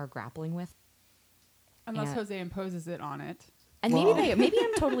are grappling with. Unless Jose imposes it on it. And maybe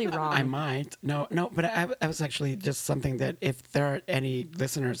I'm totally wrong. I might. No, but I was actually just something that if there are any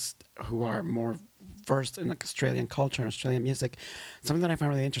listeners who are more versed in like Australian culture and Australian music, something that I found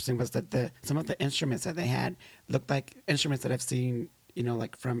really interesting was that some of the instruments that they had looked like instruments that I've seen,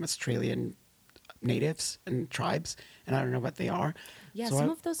 like from Australian natives and tribes, and I don't know what they are. Yeah, so some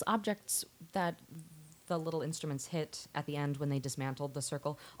of those objects that the little instruments hit at the end when they dismantled the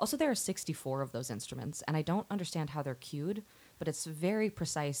circle. Also, there are 64 of those instruments, and I don't understand how they're cued, but it's very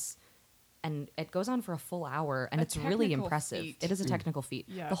precise, and it goes on for a full hour, and it's really impressive. Feat. It is a technical feat.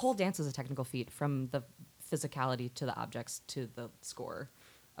 Yes. The whole dance is a technical feat, from the physicality to the objects to the score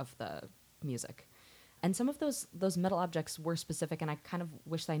of the music. And some of those metal objects were specific, and I kind of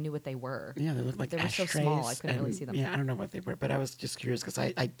wish I knew what they were. Yeah, they looked like they were so ashtrays, small I couldn't really see them. Yeah, I don't know what they were, but I was just curious because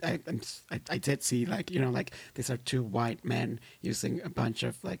I did see like these are 2 white men using a bunch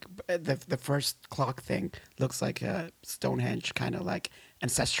of like the first clock thing looks like a Stonehenge kind of like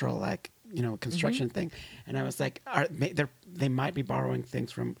ancestral like construction thing, and I was like, they might be borrowing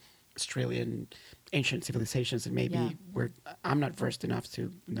things from Australian ancient civilizations, and maybe I'm not versed enough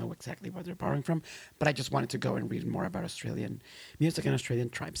to know exactly what they're borrowing from, but I just wanted to go and read more about Australian music and Australian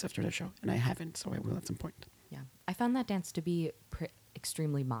tribes after the show, and I haven't, so I will at some point. Yeah, I found that dance to be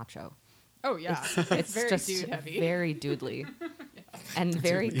extremely macho. Oh yeah, It's very just dude heavy. very doodly, and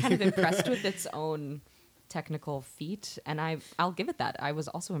very kind of impressed with its own technical feat, and I'll give it that. I was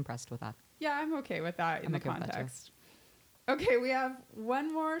also impressed with that. Yeah, I'm okay with that in I'm the okay with that, too. context. Okay, we have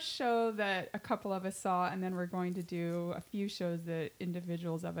one more show that a couple of us saw, and then we're going to do a few shows that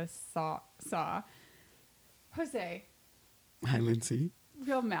individuals of us saw. Jose, Hi, Lindsay.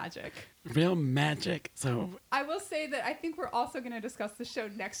 Real Magic. Real Magic. So I will say that I think we're also going to discuss the show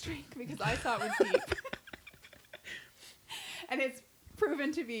next week because I thought it was deep. And it's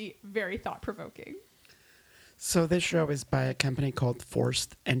proven to be very thought-provoking. So this show is by a company called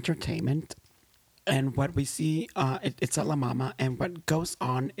Forced Entertainment. And what we see, it's at La Mama, and what goes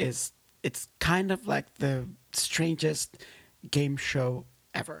on is it's kind of like the strangest game show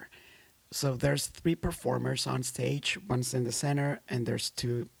ever. So there's 3 performers on stage. One's in the center, and there's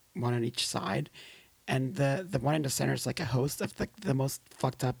 2, one on each side. And the one in the center is like a host of the most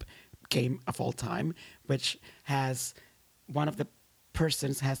fucked up game of all time, which has one of the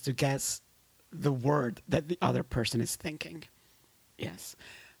persons has to guess the word that the other person is thinking. Yes.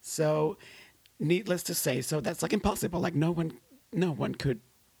 So needless to say, so that's like impossible. Like no one could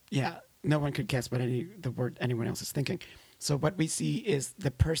guess what the word anyone else is thinking. So what we see is the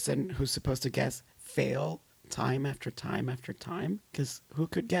person who's supposed to guess fail time after time after time, because who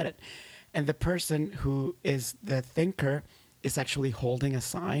could get it? And the person who is the thinker is actually holding a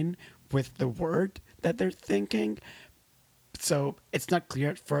sign with the word that they're thinking. So it's not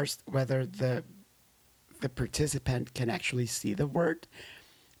clear at first whether the participant can actually see the word.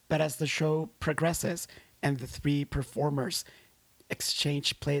 But as the show progresses and the 3 performers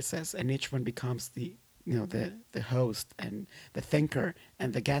exchange places and each one becomes the host and the thinker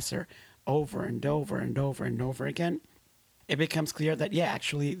and the guesser over and over and over and over again, it becomes clear that, yeah,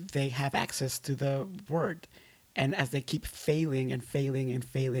 actually they have access to the word. And as they keep failing and failing and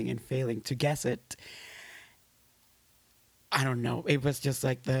failing and failing to guess it, I don't know. It was just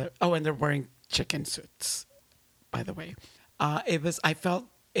like and they're wearing chicken suits, by the way. I felt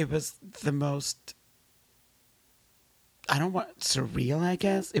it was the most, I don't want, surreal, I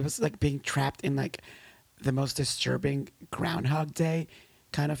guess. It was like being trapped in like the most disturbing Groundhog Day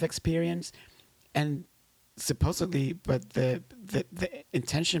kind of experience. And supposedly, but the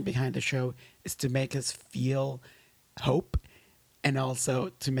intention behind the show is to make us feel hope and also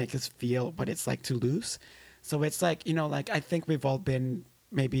to make us feel what it's like to lose. So it's like, like I think we've all been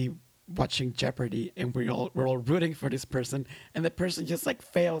maybe watching Jeopardy and we're all rooting for this person and the person just like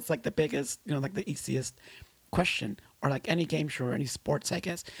fails like the biggest, like the easiest question, or like any game show or any sports, I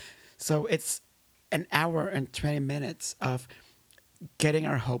guess. So it's an hour and 20 minutes of getting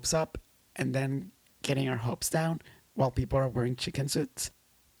our hopes up and then getting our hopes down while people are wearing chicken suits.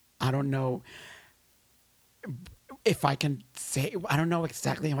 I don't know if I can say, I don't know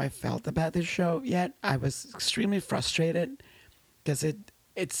exactly how I felt about this show yet. I was extremely frustrated because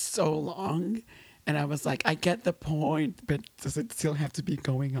it's so long. And I was like, I get the point, but does it still have to be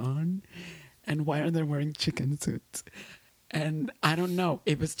going on? And why are they wearing chicken suits? And I don't know.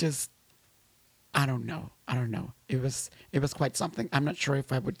 It was just, I don't know. It was quite something. I'm not sure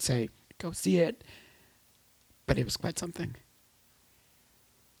if I would say go see it, but it was quite something.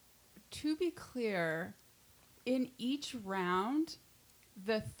 To be clear, in each round,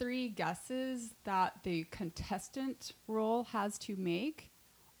 the 3 guesses that the contestant role has to make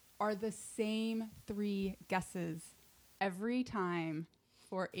are the same 3 guesses every time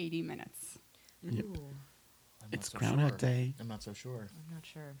for 80 minutes. Yep. Ooh, It's Groundhog Day. I'm not so sure. I'm not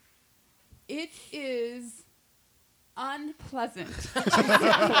sure. It is unpleasant.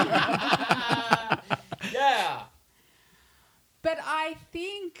 Yeah. But I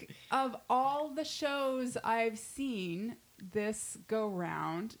think of all the shows I've seen this go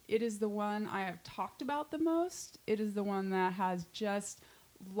round, it is the one I have talked about the most. It is the one that has just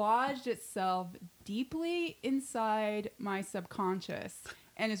lodged itself deeply inside my subconscious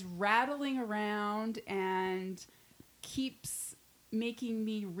and is rattling around and keeps making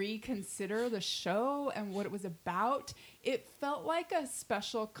me reconsider the show and what it was about. It felt like a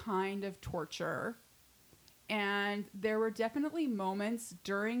special kind of torture. And there were definitely moments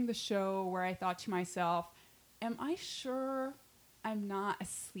during the show where I thought to myself, am I sure I'm not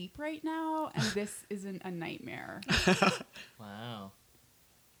asleep right now and this isn't a nightmare? Wow.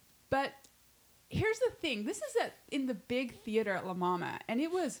 But here's the thing. This is in the big theater at La Mama, and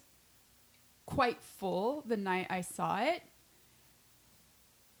it was quite full the night I saw it.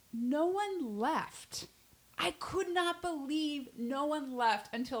 No one left. I could not believe no one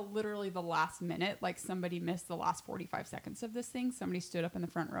left until literally the last minute. Like somebody missed the last 45 seconds of this thing. Somebody stood up in the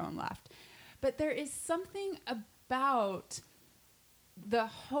front row and left. But there is something about the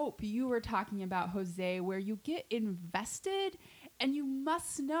hope you were talking about, Jose, where you get invested and you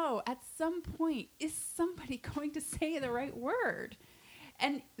must know at some point, is somebody going to say the right word?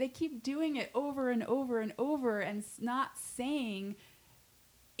 And they keep doing it over and over and over and not saying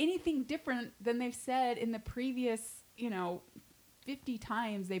anything different than they've said in the previous, 50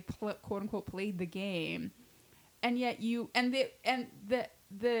 times they quote unquote played the game. And yet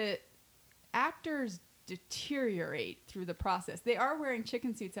the actors deteriorate through the process. They are wearing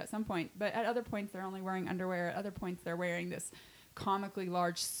chicken suits at some point, but at other points they're only wearing underwear. At other points they're wearing this comically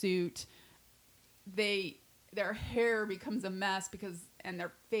large suit. Their hair becomes a mess and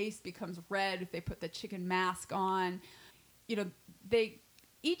their face becomes red if they put the chicken mask on.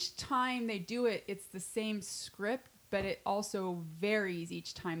 Each time they do it, it's the same script, but it also varies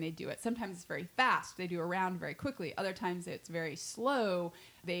each time they do it. Sometimes it's very fast. They do a round very quickly. Other times it's very slow.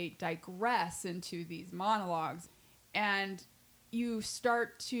 They digress into these monologues. And you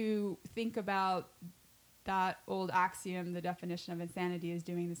start to think about that old axiom, the definition of insanity is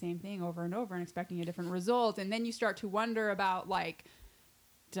doing the same thing over and over and expecting a different result. And then you start to wonder about,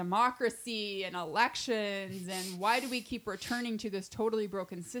 democracy and elections and why do we keep returning to this totally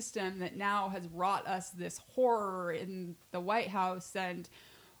broken system that now has wrought us this horror in the White House, and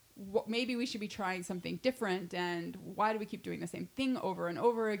maybe we should be trying something different, and why do we keep doing the same thing over and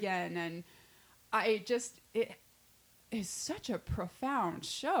over again? And it is such a profound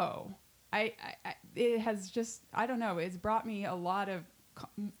show. It has just, I don't know, it's brought me a lot of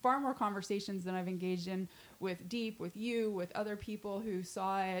far more conversations than I've engaged in with Deep, with you, with other people who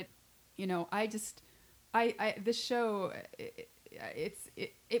saw it. This show,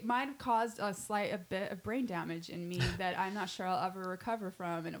 it might have caused a bit of brain damage in me that I'm not sure I'll ever recover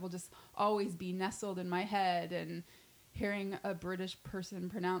from, and it will just always be nestled in my head. And hearing a British person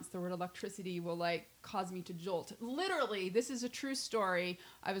pronounce the word electricity will like cause me to jolt. Literally, this is a true story.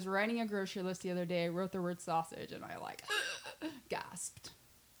 I was writing a grocery list the other day. I wrote the word sausage and I like gasped.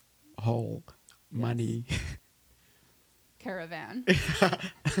 Whole money. Caravan.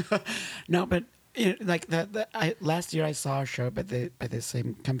 No, but like last year I saw a show by the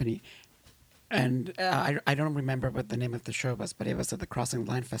same company, and I don't remember what the name of the show was, but it was at the Crossing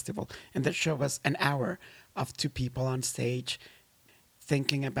the Line Festival, and that show was an hour of two people on stage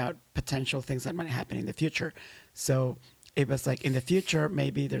thinking about potential things that might happen in the future. So it was like, in the future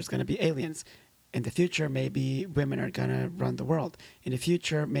maybe there's going to be aliens. In the future maybe women are going to run the world. In the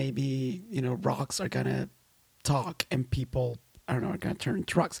future maybe rocks are going to talk and people, I don't know, are going to turn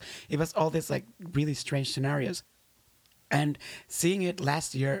into rocks. It was all this like really strange scenarios. And seeing it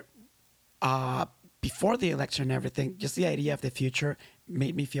last year, before the election and everything, just the idea of the future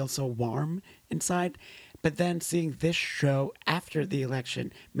made me feel so warm inside. But then seeing this show after the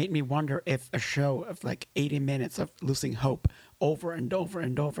election made me wonder if a show of like 80 minutes of losing hope over and over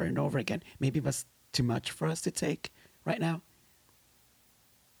and over and over again maybe was too much for us to take right now.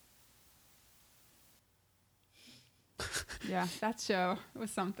 Yeah, that show was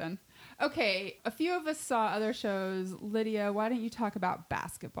something. Okay, a few of us saw other shows. Lydia, why don't you talk about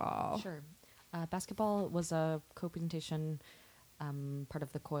Basketball? Sure. Basketball was a co-presentation, part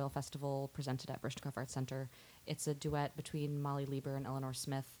of the Coil Festival presented at Brishnikov Arts Center. It's a duet between Molly Lieber and Eleanor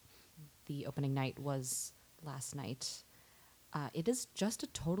Smith. The opening night was last night. It is just a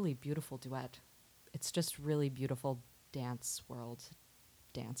totally beautiful duet. It's just really beautiful dance world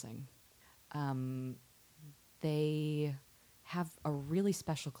dancing. They have a really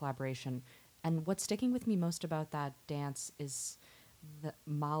special collaboration. And what's sticking with me most about that dance is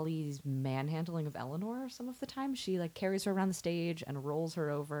Molly's manhandling of Eleanor some of the time. She like carries her around the stage and rolls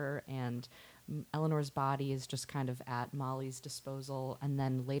her over, and Eleanor's body is just kind of at Molly's disposal. And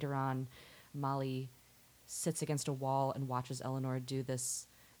then later on, Molly sits against a wall and watches Eleanor do this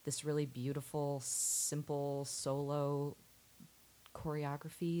really beautiful, simple solo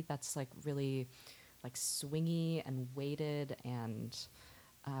choreography that's like really like swingy and weighted and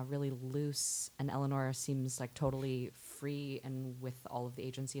really loose, and Eleanor seems like totally free and with all of the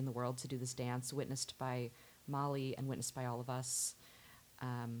agency in the world to do this dance, witnessed by Molly and witnessed by all of us.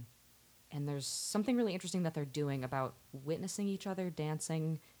 And there's something really interesting that they're doing about witnessing each other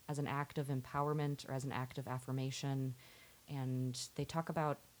dancing as an act of empowerment or as an act of affirmation. And they talk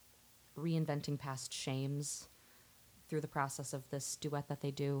about reinventing past shames through the process of this duet that they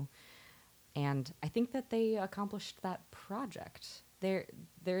do. And I think that they accomplished that project. There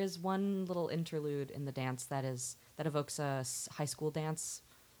is one little interlude in the dance that evokes a high school dance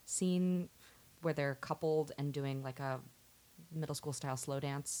scene where they're coupled and doing like a middle school style slow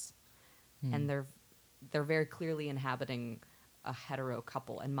dance, and they're very clearly inhabiting a hetero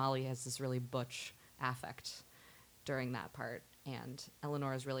couple. And Molly has this really butch affect during that part, and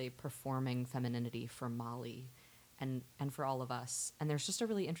Eleanor is really performing femininity for Molly, and for all of us. And there's just a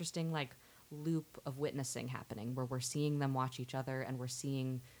really interesting like loop of witnessing happening where we're seeing them watch each other, and we're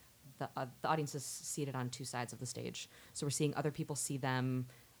seeing the audience is seated on two sides of the stage, so we're seeing other people see them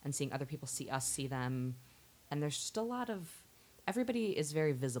and seeing other people see us see them, and there's just a lot of, everybody is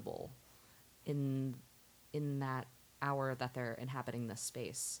very visible in that hour that they're inhabiting this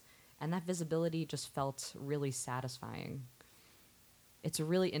space, and that visibility just felt really satisfying. It's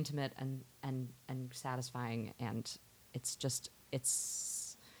really intimate and satisfying, and it's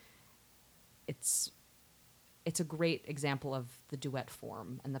a great example of the duet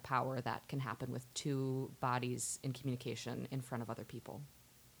form and the power that can happen with two bodies in communication in front of other people.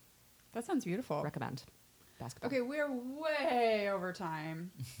 That sounds beautiful. Recommend Basketball. Okay, we're way over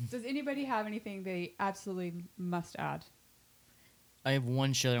time. Does anybody have anything they absolutely must add? I have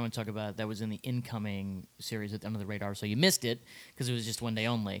one show that I want to talk about that was in the incoming series at Under the Radar, so you missed it because it was just one day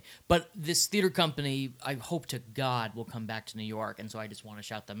only. But this theater company, I hope to God, will come back to New York, and so I just want to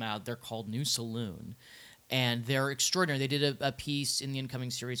shout them out. They're called New Saloon, and they're extraordinary. They did a piece in the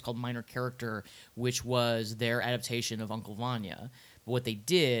incoming series called Minor Character, which was their adaptation of Uncle Vanya. But what they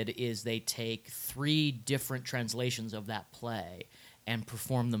did is they take 3 different translations of that play and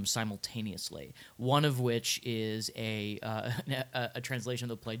perform them simultaneously. One of which is a translation of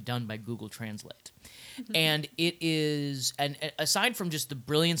the play done by Google Translate. And it is, and aside from just the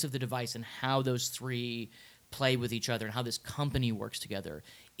brilliance of the device and how those 3 play with each other and how this company works together,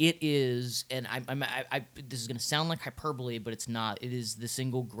 it is, and this is going to sound like hyperbole, but it's not. It is the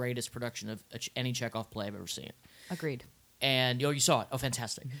single greatest production of any Chekhov play I've ever seen. Agreed. And you saw it. Oh,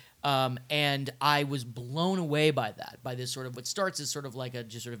 fantastic. And I was blown away by that, by this sort of, what starts as sort of like a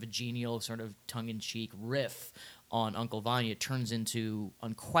genial sort of tongue-in-cheek riff on Uncle Vanya turns into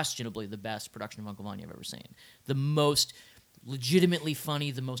unquestionably the best production of Uncle Vanya I've ever seen. The most legitimately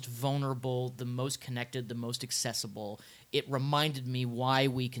funny, the most vulnerable, the most connected, the most accessible. It reminded me why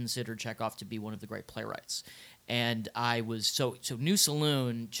we consider Chekhov to be one of the great playwrights. And I was so New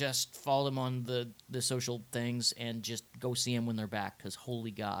Saloon, just follow them on the social things and just go see them when they're back, because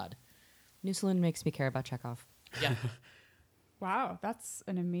holy God. New Saloon makes me care about Chekhov. Yeah. Wow, that's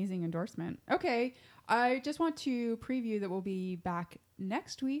an amazing endorsement. Okay, I just want to preview that we'll be back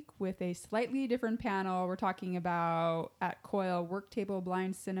next week with a slightly different panel. We're talking about at Coil Work Table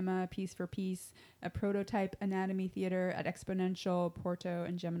Blind Cinema, Piece for Piece, a prototype anatomy theater at Exponential, Porto,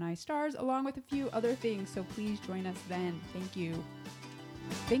 and Gemini Stars, along with a few other things. So please join us then. Thank you.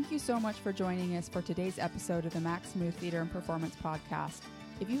 Thank you so much for joining us for today's episode of the Max Moo Theater and Performance Podcast.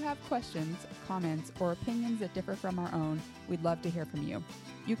 If you have questions, comments, or opinions that differ from our own, we'd love to hear from you.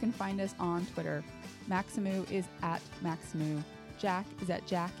 You can find us on Twitter. Maximoo is at Maximoo. Jack is at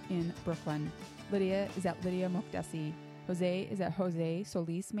Jack in Brooklyn. Lydia is at Lydia Mokdesi. Jose is at Jose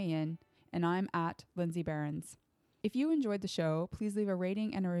Solis Mayin. And I'm at Lindsay Behrens. If you enjoyed the show, please leave a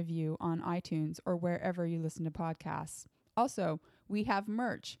rating and a review on iTunes or wherever you listen to podcasts. Also, we have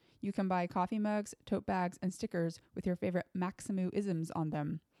merch. You can buy coffee mugs, tote bags, and stickers with your favorite Maximoo-isms on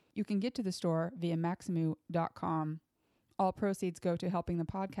them. You can get to the store via maximoo.com. All proceeds go to helping the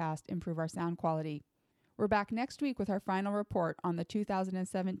podcast improve our sound quality. We're back next week with our final report on the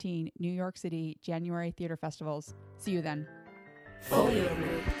 2017 New York City January Theater Festivals. See you then. Folio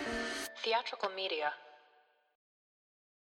Group. Theatrical Media.